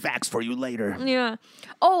will have the facts for you later. Yeah.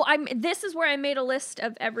 Oh, this is where I made a list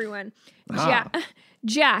of everyone. Ah.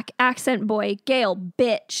 Jack, accent boy. Gail,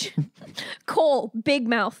 bitch. Cole, big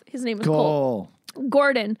mouth. His name is Cole.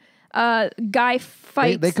 Gordon, guy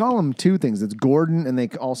fights. They call him 2 things. It's Gordon, and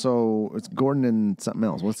it's Gordon and something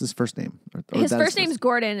else. What's his first name? His first name's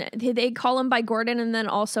Gordon. They call him by Gordon and then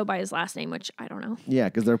also by his last name, which I don't know. Yeah,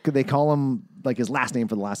 because they call him like his last name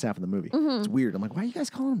for the last half of the movie. It's weird. I'm like, why do you guys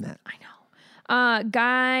call him that? I know.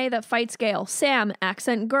 Guy that fights Gail. Sam,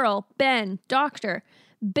 accent girl. Ben, doctor.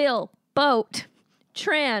 Bill, boat.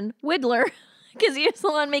 Tran, whittler, because he was the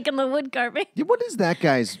one making the wood carving. Yeah, what is that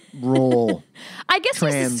guy's role? I guess he's the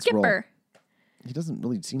Tran's skipper. role. He doesn't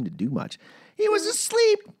really seem to do much. He was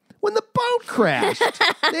asleep when the boat crashed.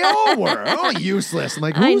 They all were. All useless. I'm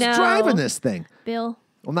like, I who's know. driving this thing? Bill.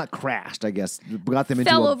 Well, not crashed, I guess. Got them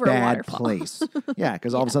Fell into a over a bad waterfall. place. Yeah,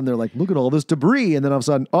 because all of a sudden they're like, look at all this debris. And then all of a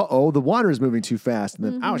sudden, the water is moving too fast. And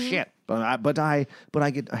then, oh, shit. But I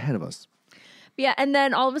get ahead of us. Yeah, and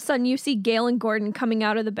then all of a sudden you see Gail and Gordon coming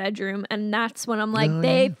out of the bedroom, and that's when I'm like,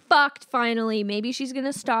 they fucked finally. Maybe she's going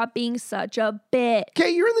to stop being such a bitch. Okay,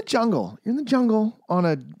 you're in the jungle. You're in the jungle on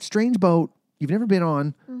a strange boat you've never been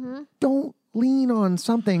on. Don't lean on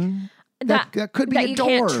something that could be that a you door.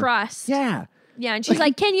 can't trust. Yeah. Yeah, and she's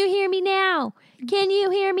like, can you hear me now? Can you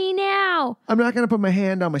hear me now? I'm not going to put my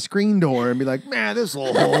hand on my screen door and be like, man, this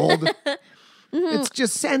will hold. It's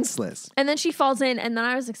just senseless. And then she falls in, and then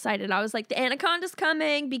I was excited. I was like, the anaconda's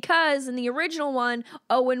coming, because in the original one,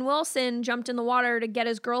 Owen Wilson jumped in the water to get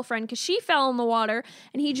his girlfriend because she fell in the water,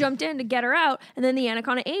 and he jumped in to get her out, and then the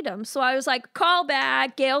anaconda ate him. So I was like, call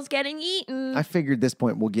back, Gail's getting eaten. I figured this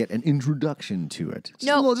point we'll get an introduction to it. Just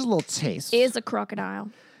a little taste. Is a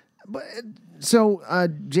crocodile. So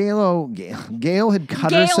Gail had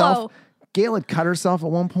cut Galo. herself. Gail had cut herself at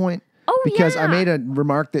one point. Oh, because yeah. I made a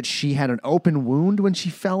remark that she had an open wound when she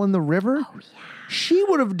fell in the river. Oh, yeah. She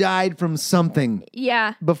would have died from something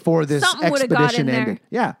Yeah. before this Something would have got expedition in there. ended.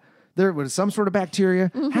 Yeah. There was some sort of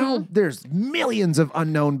bacteria. How there's millions of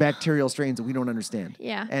unknown bacterial strains that we don't understand.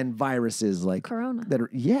 Yeah. And viruses like Corona. that are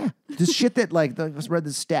this shit that like I just read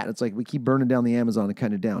this stat. It's like we keep burning down the Amazon and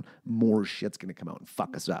cutting it down. More shit's gonna come out and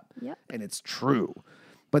fuck us up. Yep. And it's true.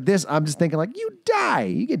 But this, I'm just thinking like, you die.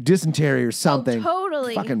 You get dysentery or something.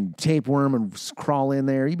 totally. Fucking tapeworm and crawl in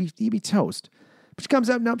there. You'd be toast. But she comes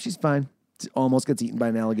out, nope, she's fine. Almost gets eaten by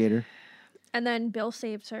an alligator. And then Bill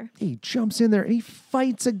saves her. He jumps in there and he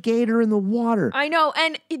fights a gator in the water. I know.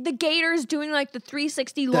 And the gator's doing like the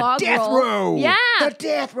 360 The log death roll. row. Yeah. The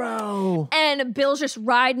death row. And Bill's just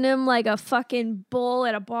riding him like a fucking bull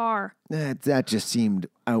at a bar. That just seemed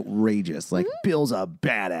outrageous. Like, Bill's a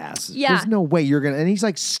badass. Yeah. There's no way you're going to. And he's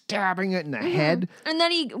like stabbing it in the head. And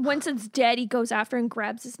then once it's dead, he goes after and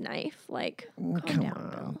grabs his knife. Like, calm down,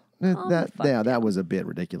 Bill. Calm the fuck down. That was a bit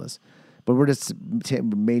ridiculous. But we're just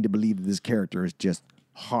made to believe that this character is just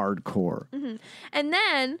hardcore. And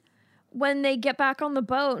then when they get back on the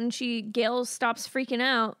boat and Gail stops freaking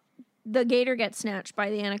out, the gator gets snatched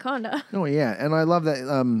by the anaconda. Oh yeah, and I love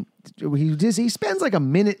that he spends like a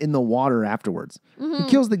minute in the water afterwards. He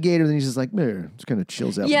kills the gator, then he's just like, meh, just kind of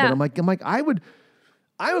chills out. Yeah. But I'm like, I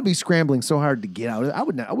would be scrambling so hard to get out. I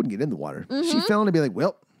wouldn't get in the water. She fell in and be like,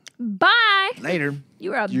 well, Bye. later.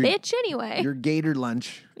 You were a bitch anyway. Your gator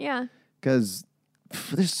lunch. Yeah. Because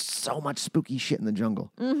there's so much spooky shit in the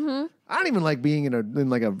jungle. I don't even like being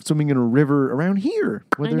swimming in a river around here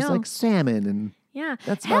where there's know. like salmon and Yeah.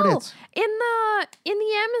 that's about it. In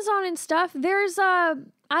the Amazon and stuff, there's I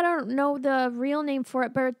don't know the real name for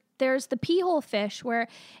it, but there's the pee hole fish where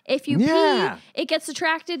if you Yeah. pee, it gets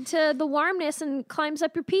attracted to the warmness and climbs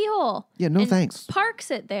up your pee hole. Yeah, no and thanks.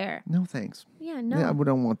 Parks it there. No thanks. Yeah, no. Yeah, I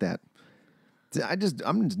don't want that. I'm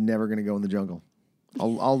just never gonna go in the jungle.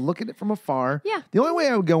 I'll look at it from afar. Yeah. The only way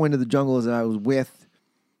I would go into the jungle is if I was with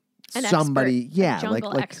An somebody. expert, a Yeah,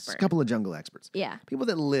 jungle like expert. a couple of jungle experts. Yeah. People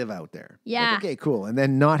that live out there. Yeah. Like, okay, cool. And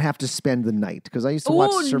then not have to spend the night. Because I used to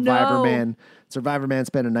watch Ooh, Survivor no. Man. Survivor Man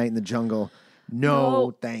spent a night in the jungle. No,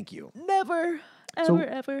 No. thank you. Never. So-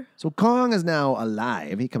 Ever. So Kong is now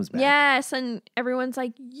alive. He comes back. Yes, and everyone's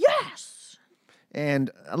like, yes.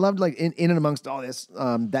 And I loved, like, in and amongst all this,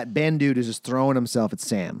 that Ben dude is just throwing himself at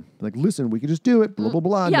Sam. Like, listen, we could just do it. Blah, blah,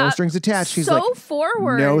 blah. No Yeah, strings attached. He's so like,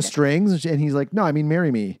 forward. no strings. And he's like, no, I mean,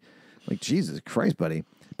 marry me. Like, Jesus Christ, buddy.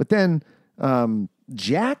 But then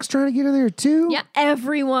Jack's trying to get in there, too. Yeah,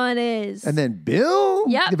 everyone is. And then Bill.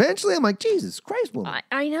 Yep. Eventually, I'm like, Jesus Christ, woman.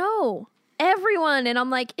 I know. Everyone. And I'm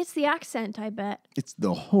like, it's the accent, I bet. It's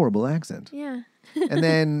the horrible accent. Yeah. And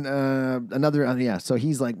then another, so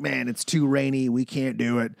he's like, man, it's too rainy. We can't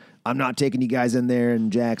do it. I'm not taking you guys in there.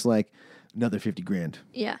 And Jack's like, another 50 grand.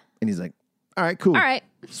 Yeah. And he's like, all right, cool. All right.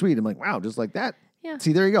 Sweet. I'm like, wow, just like that. Yeah.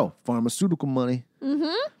 See, there you go. Pharmaceutical money.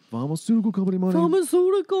 Pharmaceutical company money.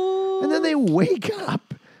 Pharmaceutical. And then they wake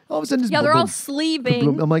up. All of a sudden, just Yeah, they're all boom, sleeping.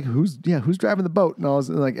 boom. I'm like, who's driving the boat? And I was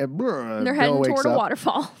like, They're Bill heading wakes toward a up,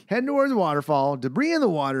 waterfall. heading towards a waterfall, debris in the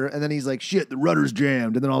water, and then he's like, shit, the rudder's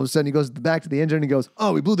jammed. And then all of a sudden he goes back to the engine and he goes,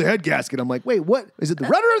 oh, we blew the head gasket. I'm like, wait, what? Is it the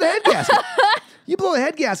rudder or the head gasket? You blow the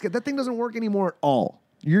head gasket, that thing doesn't work anymore at all.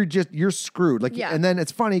 You're screwed. Like, Yeah. and then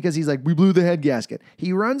it's funny because he's like, we blew the head gasket.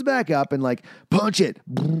 He runs back up and like, punch it.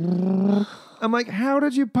 I'm like, how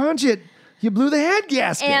did you punch it? You blew the head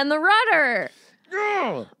gasket. And the rudder.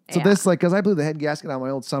 So Yeah. this, like, because I blew the head gasket on my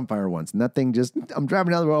old Sunfire once, and that thing just, I'm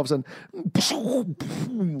driving down the road, all of a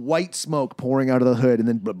sudden, white smoke pouring out of the hood, and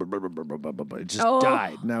then it just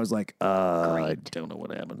died. And I was like, I don't know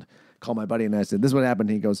what happened. Called my buddy, and I said, this is what happened.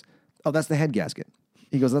 And he goes, oh, that's the head gasket.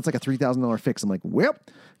 He goes, that's like a $3,000 fix. I'm like, well,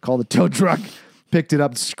 called the tow truck, picked it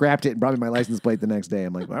up, scrapped it, and brought me my license plate the next day.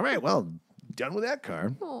 I'm like, all right, well, done with that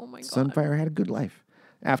car. Oh my God. Sunfire had a good life.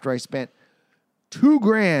 After I spent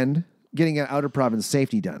 $2,000 getting an outer province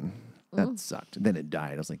safety done. That sucked. Then it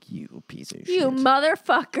died. I was like, you piece of shit. You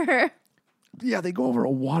motherfucker. Yeah, they go over a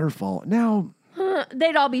waterfall. Now,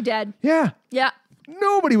 They'd all be dead. yeah, Yeah.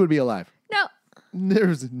 nobody would be alive. No.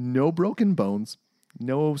 There's no broken bones,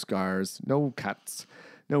 no scars, no cuts,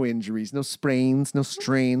 no injuries, no sprains, no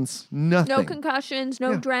strains, nothing. No concussions,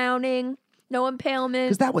 no Yeah. drowning, no impalement.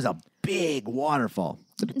 Because that was a big waterfall.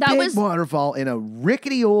 It's a That big was- waterfall in a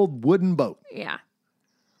rickety old wooden boat. Yeah.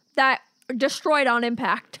 That destroyed on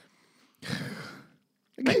impact.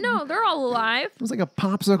 But no, they're all alive. It was like a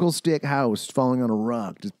popsicle stick house falling on a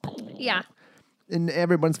rock. Just, Yeah. And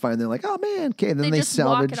everyone's fine. They're like, oh, man. Okay. And then They they just walk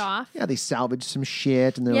salvage. it off. Yeah, they salvage some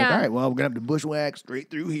shit. And they're like, Yeah. all right, well, we're going to have to bushwhack straight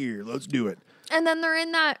through here. Let's do it. And then they're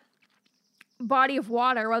in that body of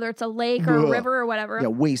water, whether it's a lake or a Ugh. river or whatever. Yeah,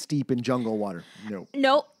 waist deep in jungle water. No.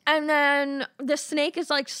 Nope. And then the snake is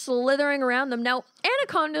like slithering around them. Now,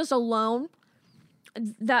 anacondas alone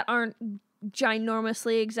that aren't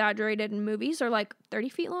ginormously exaggerated in movies are like 30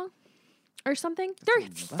 feet long or something. They're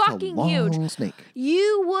That's fucking a long huge. snake.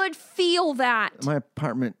 You would feel that. My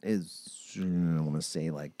apartment is, I want to say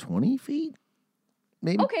like 20 feet?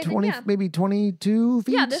 Maybe Okay, then 20, yeah. maybe 22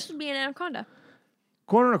 feet? Yeah, this would be an anaconda.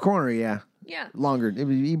 Corner to corner, yeah. Yeah. Longer. It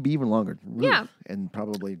would be even longer. Yeah. And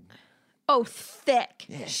probably Oh, thick.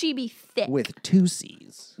 She be thick. with 2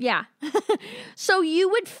 C's. Yeah. So you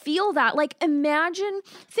would feel that. Like, imagine,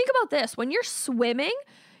 think about this. When you're swimming,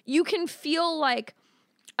 you can feel like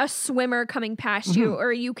a swimmer coming past you,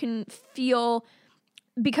 or you can feel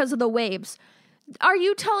because of the waves. Are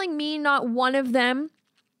you telling me not one of them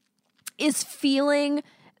is feeling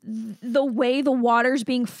the way the water's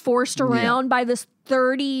being forced around by this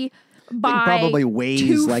 30 by Probably weighs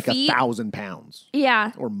 2 like feet? 1,000 pounds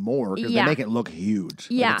Yeah. or more because Yeah. they make it look huge.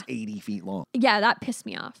 Yeah. Like it's 80 feet long. Yeah, that pissed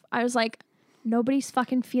me off. I was like, nobody's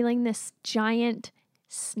fucking feeling this giant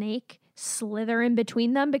snake slither in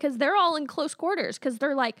between them because they're all in close quarters because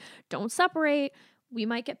they're like, don't separate. We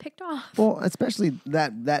might get picked off. Well, especially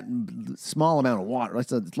that small amount of water.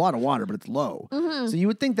 It's a lot of water, but it's low. Mm-hmm. So you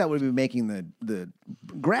would think that would be making the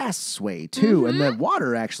grass sway too, and the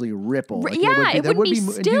water actually ripple. Mm-hmm. Yeah, it there would be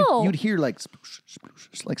mo- still. You'd hear like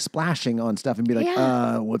like splashing on stuff and be like,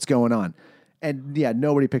 Yeah. what's going on? And yeah,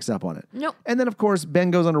 nobody picks up on it. Nope. And then of course Ben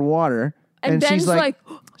goes underwater, And she's Ben's like,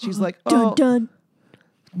 like, oh, dun.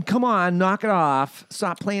 come on, knock it off,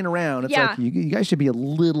 stop playing around. It's Yeah. like you guys should be a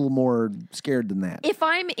little more scared than that. If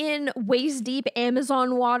I'm in waist deep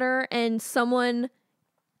Amazon water and someone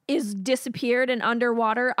is disappeared and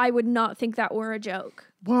underwater, I would not think that were a joke.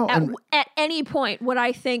 Well, and- At any point would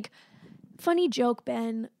I think, funny joke,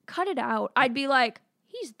 Ben, cut it out. I'd be like,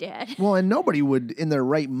 he's dead. Well, and nobody would, in their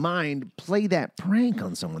right mind, play that prank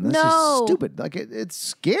on someone. That's No. just stupid. Like it's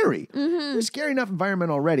scary. It's a scary enough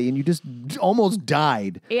environment already, and you just almost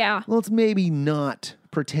died. Yeah. Let's maybe not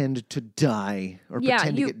pretend to die or Yeah,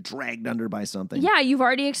 pretend you- to get dragged under by something. Yeah, you've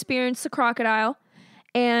already experienced the crocodile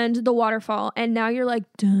and the waterfall, and now you're like,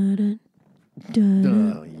 dun,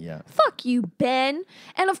 dun. Oh yeah. Fuck you, Ben.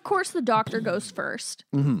 And of course, the doctor goes first.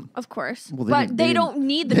 Of course. Well, they but didn't- they, they don't didn't-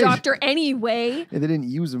 need the they- doctor anyway. And they didn't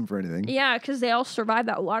use them for anything. Yeah, because they all survived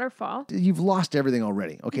that waterfall. You've lost everything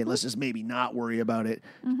already. Okay, let's just maybe not worry about it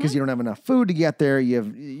because you don't have enough food to get there.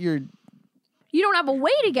 You're You don't have a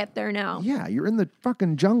way to get there now. you're in the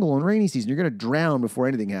fucking jungle in rainy season. You're gonna drown before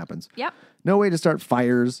anything happens. Yep. No way to start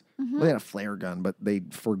fires. Well, they had a flare gun, but they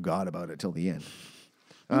forgot about it till the end.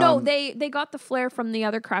 No, they got the flare from the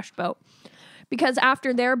other crashed boat. Because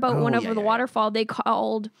after their boat went Oh, over yeah, the yeah, waterfall, they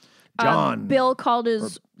called John. Bill called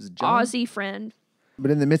his is it John? Aussie friend. But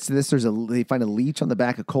in the midst of this, they find a leech on the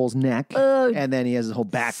back of Cole's neck, and then he has his whole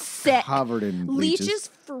back Sick. covered in Leeches leeches.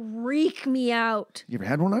 freak me out. You ever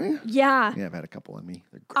had one on you? Yeah. Yeah, I've had a couple on me.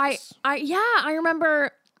 They're I gross. I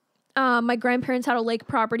remember my grandparents had a lake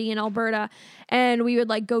property in Alberta, and we would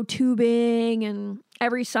like go tubing and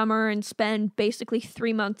every summer and spend basically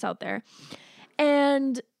 3 months out there.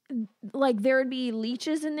 And like there would be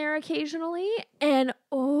leeches in there occasionally, and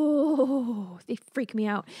oh, they freak me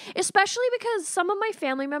out. Especially because some of my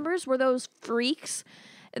family members were those freaks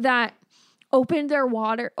that open their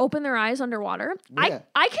eyes underwater. Yeah.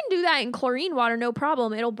 I can do that in chlorine water, no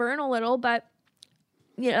problem. It'll burn a little, but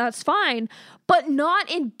yeah, that's fine. But not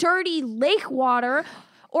in dirty lake water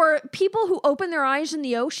or people who open their eyes in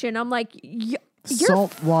the ocean. I'm like, you're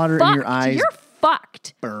Salt water in your fucked. eyes You're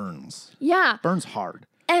fucked. burns. Yeah. Burns hard.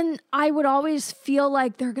 And I would always feel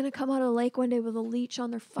like they're going to come out of the lake one day with a leech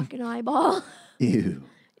on their fucking eyeball. Ew.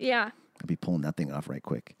 Yeah. I'd be pulling that thing off right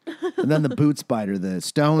quick. And then the boot spider, the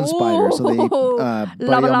stone spider. So they, Lava, Buddy,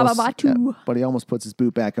 lava, almost, batu. Buddy almost puts his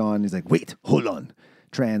boot back on. He's like, wait, hold on.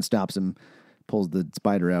 Tran stops him, pulls the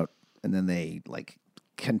spider out, and then they like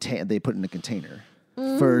they put it in a container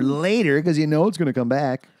for later because it's going to come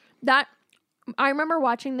back. I remember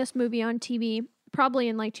watching this movie on TV, probably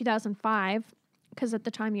in like 2005, because at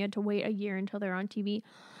the time you had to wait a year until they're on TV.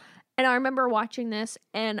 And I remember watching this,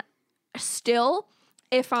 and still,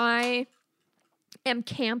 if I am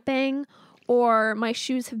camping or my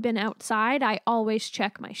shoes have been outside, I always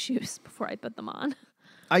check my shoes before I put them on.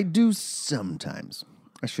 I do sometimes.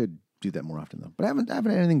 I should do that more often though. But I haven't had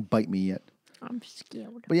anything bite me yet. I'm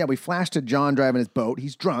scared. But yeah, we flashed to John driving his boat.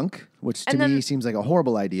 He's drunk, which to And me then- seems like a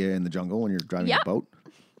horrible idea in the jungle when you're driving Yep. a boat.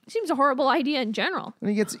 Seems a horrible idea in general. And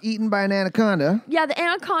he gets eaten by an anaconda. Yeah, the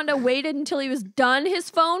anaconda waited until he was done his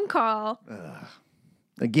phone call.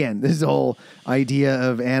 Again, this whole idea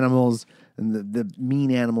of animals and the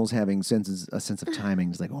mean animals having a sense of timing.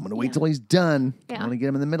 It's like, oh, I'm going to wait till he's done. Yeah. I'm going to get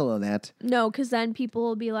him in the middle of that. No, because then people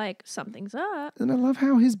will be like, something's up. And I love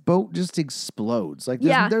how his boat just explodes. Like,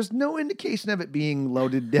 there's no indication of it being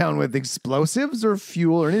loaded down with explosives or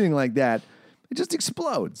fuel or anything like that. It just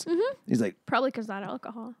explodes. Mm-hmm. He's like, Probably because that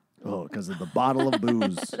alcohol oh, because of the bottle of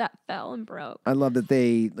booze. that fell and broke. I love that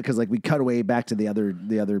because like we cut away back to the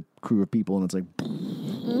other crew of people, and it's like,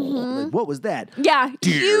 like, what was that? Yeah,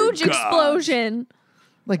 Dear huge God. explosion.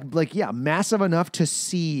 Like yeah, massive enough to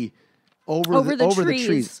see over the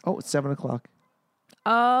trees. Oh, it's 7:00.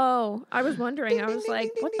 Oh, I was wondering. I was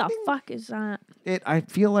like, what the fuck is that? I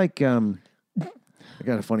feel like I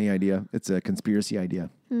got a funny idea. It's a conspiracy idea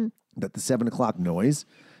that the 7:00 noise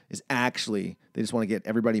is actually they just want to get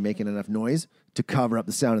everybody making enough noise to cover up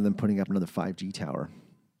the sound and then putting up another 5G tower.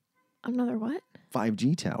 Another what?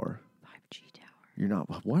 5G tower. 5G tower. You're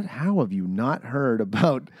not what? How have you not heard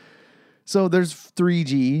about? So there's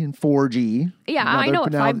 3G and 4G. Yeah, I know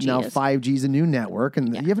what 5G now is. 5G is a new network,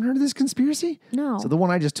 and you haven't heard of this conspiracy? No. So the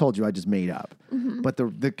one I just told you, I just made up. But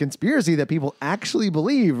the conspiracy that people actually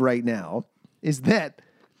believe right now is that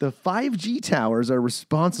the 5G towers are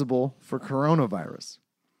responsible for coronavirus.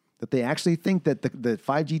 That they actually think that the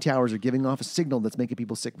 5G towers are giving off a signal that's making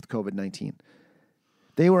people sick with COVID-19.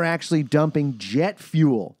 They were actually dumping jet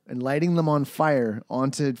fuel and lighting them on fire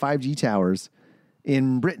onto 5G towers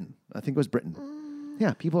in Britain. I think it was Britain.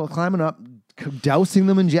 Yeah, people are climbing up, dousing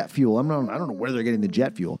them in jet fuel. I don't know where they're getting the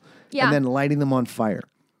jet fuel. Yeah. And then lighting them on fire.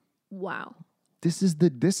 Wow. This is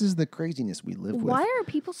the craziness we live with. Why are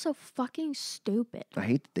people so fucking stupid? I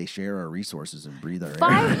hate that they share our resources and breathe our air.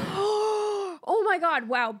 Oh my God.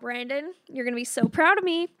 Wow, Brandon, you're going to be so proud of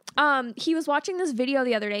me. He was watching this video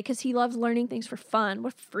the other day because he loves learning things for fun.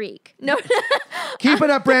 What a freak. No, Keep it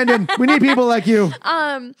up, Brandon. We need people like you.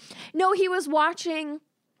 no, he was watching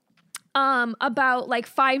about like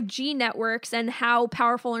 5G networks and how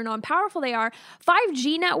powerful or non-powerful they are.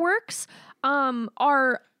 5G networks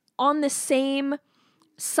are on the same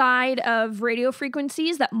side of radio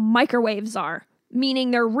frequencies that microwaves are,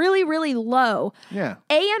 meaning they're really, really low. Yeah.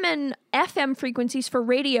 AM and FM frequencies for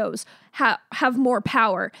radios have more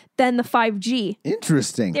power than the 5G.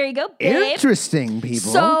 Interesting. There you go, babe. Interesting,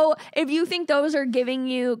 people. So if you think those are giving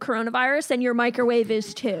you coronavirus, then your microwave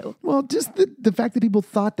is too. Well, just the fact that people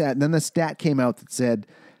thought that, and then the stat came out that said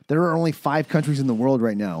there are only 5 countries in the world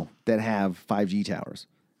right now that have 5G towers,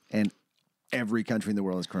 and every country in the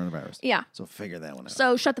world has coronavirus. Yeah. So figure that one out.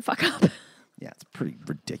 So shut the fuck up. Yeah, it's pretty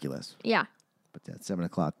ridiculous. Yeah. But that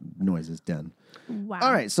 7:00 noise is done. Wow.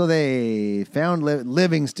 All right, so they found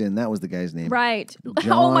Livingston. That was the guy's name. Right.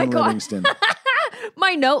 John Oh my God. Livingston.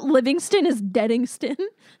 My note, Livingston is Deddingston.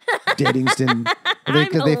 Dedingston.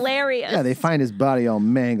 I'm hilarious. Yeah, they find his body all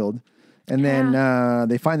mangled. And then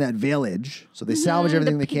they find that village. So they salvage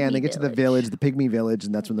everything they can. pygmy They get to the village, the pygmy village,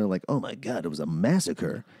 and that's when they're like, oh my God, it was a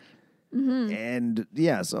massacre. And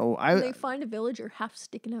yeah, so They find a villager half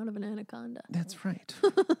sticking out of an anaconda. That's right.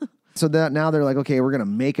 So that now they're like, okay, we're going to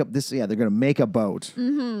make up this. Yeah, they're going to make a boat.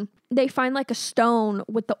 They find like a stone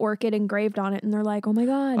with the orchid engraved on it, and they're like, oh my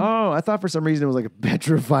God. Oh, I thought for some reason it was like a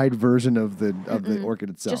petrified version of the orchid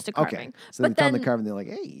itself. Just a carving. Okay. So But they found the then- carving. They're like,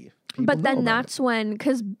 hey. people But know then about that's when,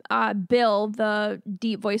 because Bill, the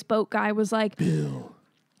deep voice boat guy, was like, Bill.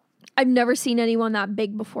 I've never seen anyone that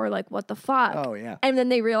big before. Like, what the fuck? Oh, yeah. And then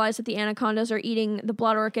they realize that the anacondas are eating the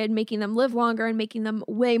blood orchid, making them live longer and making them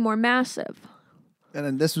way more massive.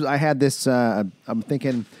 And then I had this, I'm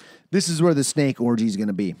thinking, this is where the snake orgy is going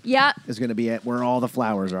to be. Yeah. Is going to be at where all the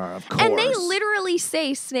flowers are, of course. And they literally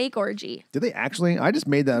say snake orgy. Did they actually? I just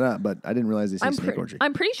made that up, but I didn't realize they said snake orgy.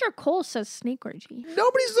 I'm pretty sure Cole says snake orgy.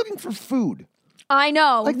 Nobody's looking for food. I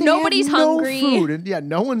know. Like they Nobody's had no hungry. food. And yeah,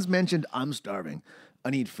 no one's mentioned, I'm starving. I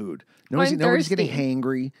need food. Nobody's getting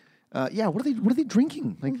hangry. Yeah, what are they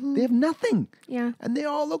drinking? Like they have nothing. Yeah. And they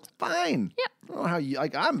all look fine. Yep. I don't know how you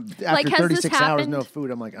I'm after Like, has this 36 hours happened? no food,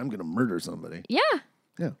 I'm like, I'm gonna murder somebody. Yeah.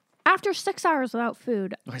 Yeah. After 6 hours without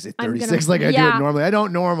food. I say I'm 36 gonna- like I do yeah. it normally. I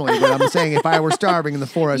don't normally, but I'm saying if I were starving in the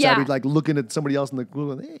forest, Yeah. I'd be like looking at somebody else in the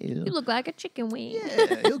gloom. Hey, You look like a chicken wing.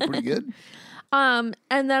 yeah, you look pretty good. And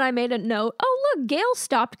then I made a note. Oh, look, Gail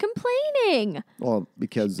stopped complaining. Well,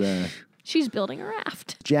 because She's building a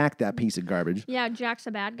raft. Jack, that piece of garbage, Yeah, Jack's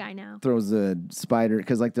a bad guy now. throws the spider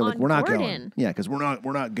because like they're like On we're not going. Gordon. Yeah, because we're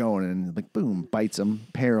not going, and like boom, bites him,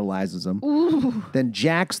 paralyzes him. Then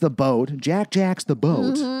jacks the boat. Jacks the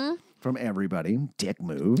boat Mm-hmm. from everybody. Dick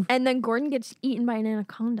move. And then Gordon gets eaten by an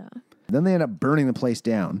anaconda. Then they end up burning the place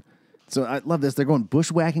down. So I love this. They're going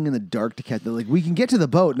bushwhacking in the dark to catch. They're like, we can get to the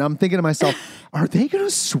boat. And I'm thinking to myself, are they going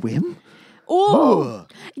to swim? Oh,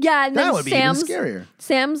 yeah. And That then would be even Sam's scarier.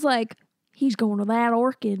 Sam's like, he's going to that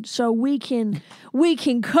orchid, so we can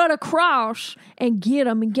cut across and get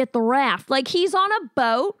him and get the raft. Like he's on a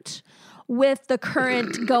boat with the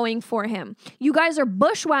current going for him. You guys are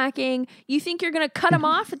bushwhacking. You think you're going to cut him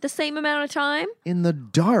off at the same amount of time? In the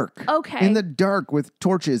dark. Okay. In the dark with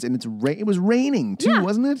torches, and it was raining too, Yeah.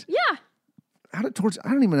 wasn't it? Yeah. How did torch? I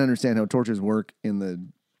don't even understand how torches work in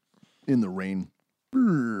the rain.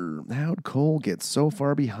 Brr, how'd Cole get so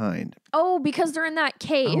far behind? Oh, because they're in that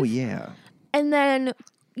cave. Oh yeah. And then,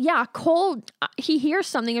 yeah, Cole, he hears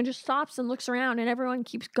something and just stops and looks around, and everyone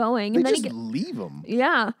keeps going. They And then just leave him.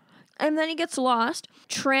 yeah. And then he gets lost.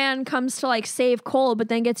 Tran comes to like save Cole, but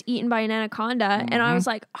then gets eaten by an anaconda. And I was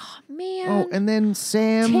like, oh man. Oh, and then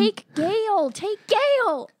Sam Take Gale.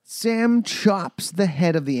 Sam chops the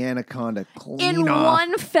head of the anaconda clean In off.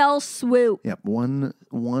 one fell swoop. Yep,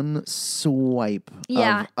 one swipe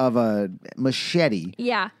Yeah. of a machete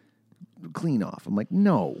Yeah. clean off. I'm like,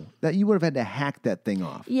 no, that you would have had to hack that thing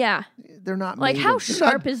off. Yeah. They're not Like, made how of, they're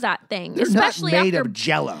sharp not, is that thing? They're Especially not made after of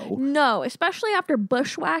Jello. No, especially after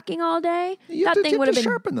bushwhacking all day. You That have to- thing you would have have to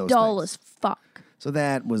been sharpen those dull things. as fuck. So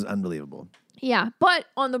that was unbelievable. Yeah, but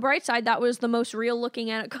on the bright side, that was the most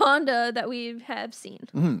real-looking anaconda that we have seen.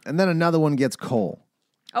 Mhm. And then another one gets Cole.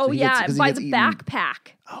 Oh he yeah, gets- 'cause he by gets the eaten. backpack.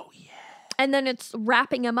 Oh yeah. And then it's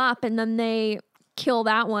wrapping him up, and then they kill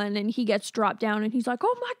that one, and he gets dropped down, and he's like,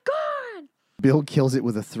 "Oh my god!" Bill kills it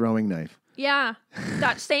with a throwing knife. Yeah,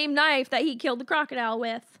 that same knife that he killed the crocodile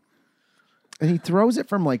with. And he throws it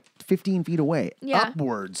from like 15 feet away, Yeah.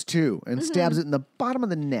 upwards too, and stabs it in the bottom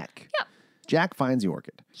of the neck. Yep. Jack finds the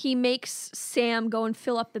orchid. He makes Sam go and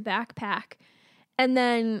fill up the backpack, and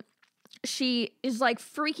then she is like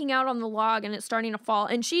freaking out on the log, and it's starting to fall,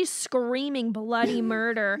 and she's screaming bloody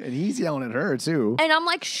murder. And he's yelling at her too. And I'm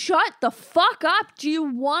like, shut the fuck up. Do you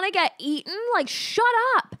want to get eaten? Like, shut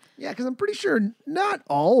up. Yeah, because I'm pretty sure not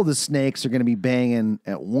all the snakes are going to be banging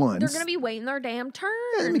at once. They're going to be waiting their damn turn.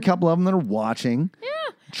 There's going to be a couple of them that are watching. Yeah.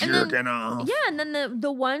 And then- Jerking off. Yeah, and then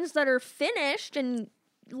the ones that are finished and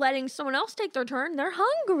letting someone else take their turn, they're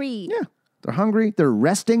hungry. Yeah. They're hungry. They're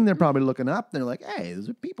resting. They're probably looking up. They're like, hey, there's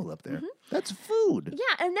people up there. Mm-hmm. That's food.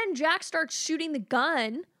 Yeah, and then Jack starts shooting the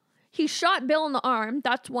gun. He shot Bill in the arm.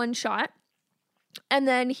 That's one shot. And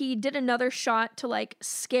then he did another shot to like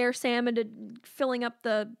scare Sam into filling up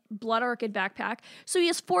the blood orchid backpack. So he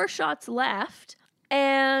has 4 shots left.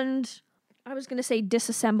 And I was going to say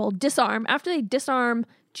disarm. After they disarm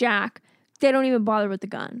Jack, they don't even bother with the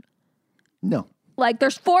gun. No. Like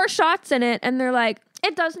there's 4 shots in it and they're like,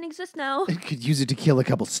 it doesn't exist now. It could use it to kill a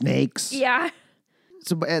couple snakes. Yeah.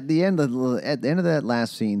 So at the end of that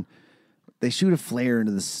last scene, they shoot a flare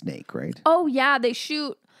into the snake, right? Oh yeah, they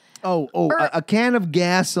shoot. A can of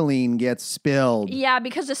gasoline gets spilled Yeah,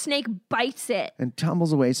 because the snake bites it. and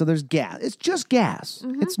tumbles away. So there's gas. It's just gas.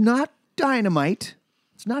 Mm-hmm. It's not dynamite.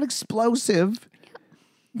 It's not explosive.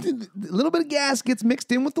 A little bit of gas gets mixed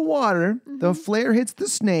in with the water. Mm-hmm. The flare hits the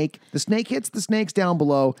snake. The snake hits the snakes down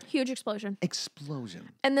below. Huge explosion. Explosion.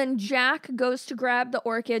 And then Jack goes to grab the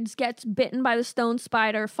orchids, gets bitten by the stone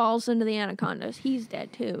spider, falls into the anacondas. He's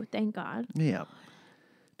dead too, thank God. Yeah.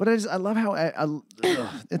 But I love how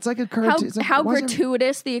it's like a How, cartoon. It's like, how wasn't-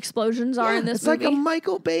 gratuitous the explosions are Yeah, in this it's movie. like a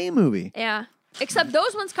Michael Bay movie. Yeah. Except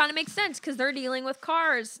those ones kind of make sense because they're dealing with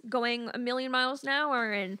cars going a million miles an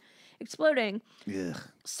hour and exploding. Ugh.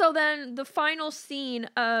 So then the final scene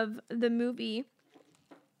of the movie,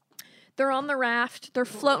 they're on the raft, they're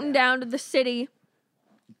floating down to the city,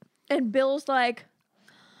 and Bill's like,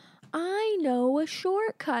 I know a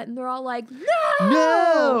shortcut. And they're all like, no!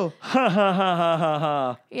 No! Ha ha ha ha ha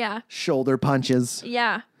ha. Yeah. Shoulder punches.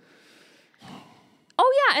 Yeah.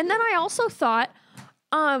 Oh, yeah. And then I also thought,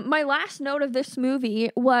 my last note of this movie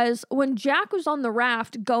was when Jack was on the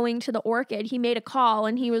raft going to the orchid, he made a call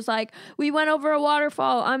and he was like, we went over a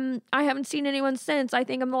waterfall. I haven't seen anyone since. I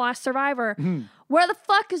think I'm the last survivor. Where the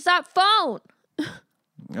fuck is that phone?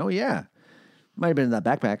 Oh, yeah. Might have been in that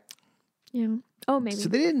backpack. Yeah. Oh, maybe. So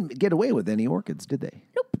they didn't get away with any orchids, did they?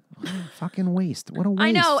 Nope. Oh, fucking waste. What a waste.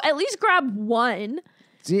 I know. At least grab one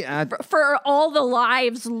See, for all the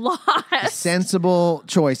lives lost. sensible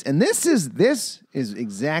choice. And this is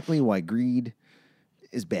exactly why greed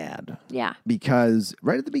is bad. Yeah. Because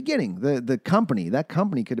right at the beginning, that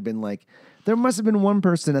company could have been like, there must have been one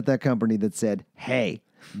person at that company that said, hey,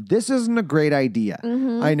 this isn't a great idea.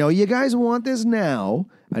 I know you guys want this now.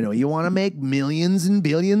 I know you want to make millions and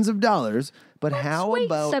billions of dollars, but how wait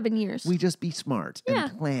about 7 years. we just be smart Yeah.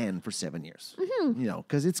 and plan for 7 years? You know,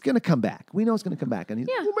 because it's going to come back. We know it's going to come back. And he's,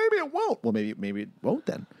 Yeah. well, maybe it won't. Well, maybe it won't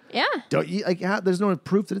then. Yeah. Don't you, like, there's no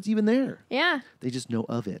proof that it's even there. Yeah. They just know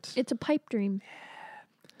of it. It's a pipe dream.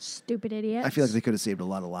 Stupid idiot. I feel like they could have saved a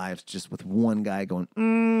lot of lives just with one guy going,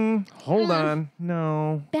 hold on.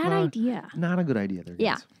 No. Bad idea. Not a good idea there,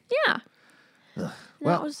 Yeah. guys. Yeah.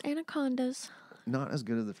 Well- That was Anacondas. Not as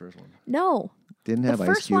good as the first one. No. Didn't The have Ice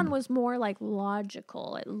first Cube. one was more like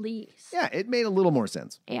logical, at least. Yeah, it made a little more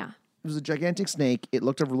sense. Yeah. It was a gigantic snake. It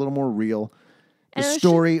looked a little more real. The And it was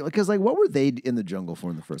story, because like, what were they in the jungle for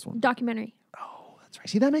in the first one? Documentary. That's right.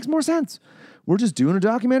 See, that makes more sense. We're just doing a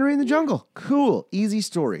documentary in the jungle. Cool, easy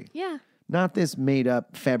story. Yeah. Not this made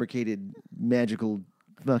up, fabricated, magical,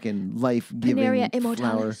 fucking life-giving Paneria flower.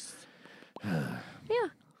 Immortalis. Yeah.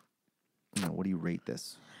 Now, what do you rate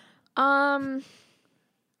this?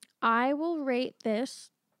 I will rate this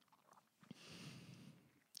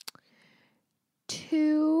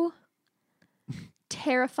 2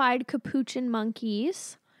 terrified capuchin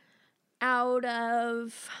monkeys out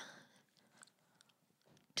of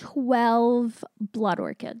 12 blood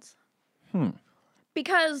orchids.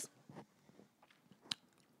 Because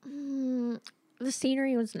the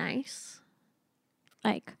scenery was nice.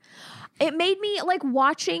 Like, it made me, like,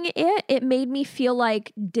 watching it made me feel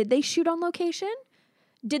like, did they shoot on location?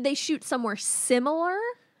 Did they shoot somewhere similar?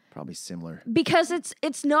 Probably similar. Because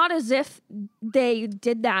it's not as if they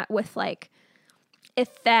did that with, like,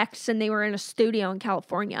 effects and they were in a studio in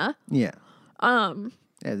California. Yeah. Yeah,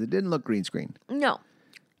 it didn't look green screen. No.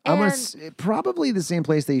 I'm gonna And- probably the same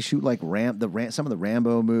place they shoot like some of the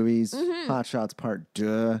Rambo movies, Hot Shots Part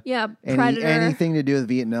 2. Yeah, Predator. Anything to do with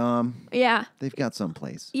Vietnam, Yeah. they've got some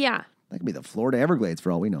place. Yeah. That could be the Florida Everglades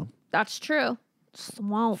for all we know. That's true.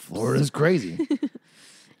 Swamp. Florida's crazy.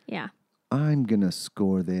 Yeah. I'm gonna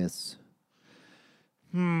score this.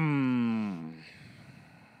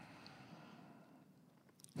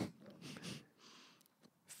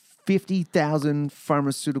 50,000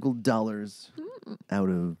 pharmaceutical dollars out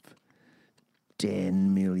of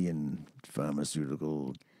 10 million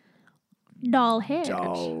pharmaceutical Doll hair.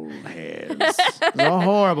 doll heads. It's a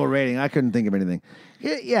horrible rating. I couldn't think of anything.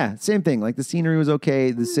 Yeah, same thing. Like the scenery was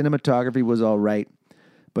okay. The cinematography was all right.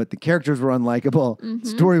 But the characters were unlikable.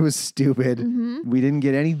 Story was stupid. We didn't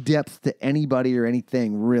get any depth to anybody or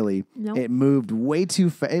anything, really. Nope. It moved way too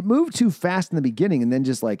fast. It moved too fast in the beginning and then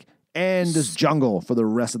just like, and this jungle for the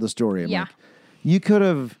rest of the story. I'm Yeah. like, you could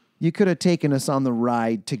have taken us on the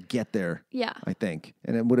ride to get there. Yeah. I think.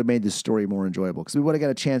 And it would have made the story more enjoyable because we would have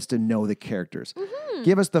got a chance to know the characters.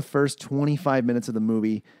 Give us the first 25 minutes of the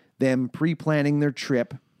movie, them pre-planning their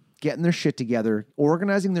trip, getting their shit together,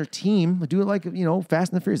 organizing their team. Do it like,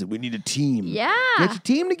 Fast and the Furious. We need a team. Yeah. Get your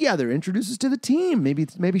team together. Introduce us to the team.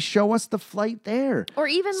 Maybe show us the flight there. Or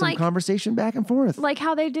even some like conversation back and forth. like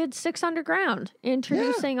how they did 6 Underground,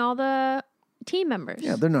 introducing all the team members.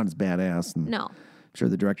 Yeah, they're not as badass. And No. I'm sure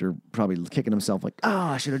the director probably kicking himself like, oh,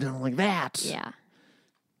 I should have done it like that. Yeah.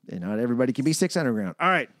 And not everybody can be 6 Underground. All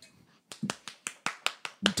right.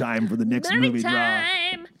 Time for the next movie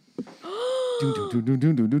time. draw.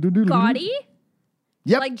 Gotti?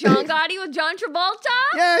 Yep. Like John Gotti with John Travolta?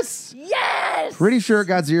 Yes. Yes. Pretty sure it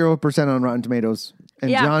got 0% on Rotten Tomatoes. And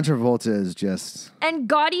Yeah. John Travolta is just... And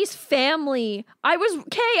Gotti's family. I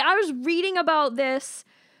was reading about this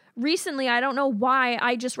recently. I don't know why.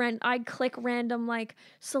 I click random like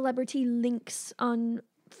celebrity links on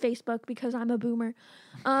Facebook because I'm a boomer.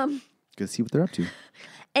 Go see what they're up to.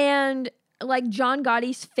 And like John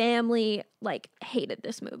Gotti's family like hated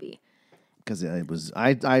this movie. Because it was...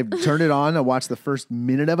 I turned it on. I watched the first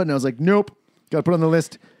minute of it and I was like, nope. Got to put it on the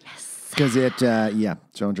list. Yes. Because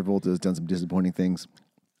John Travolta has done some disappointing things.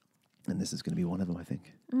 And this is going to be one of them, I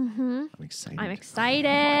think. I'm excited. I'm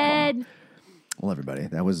excited. Well, everybody,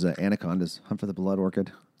 that was Anacondas, Hunt for the Blood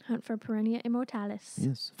Orchid. Hunt for Perennia Immortalis.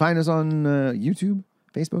 Yes. Find us on YouTube,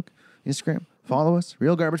 Facebook, Instagram. Follow us,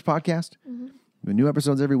 Real Garbage Podcast. We have new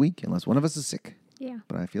episodes every week, unless one of us is sick. Yeah.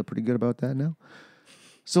 But I feel pretty good about that now.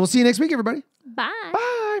 So we'll see you next week, everybody. Bye.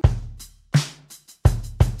 Bye.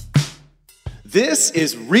 This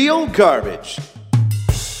is Real Garbage.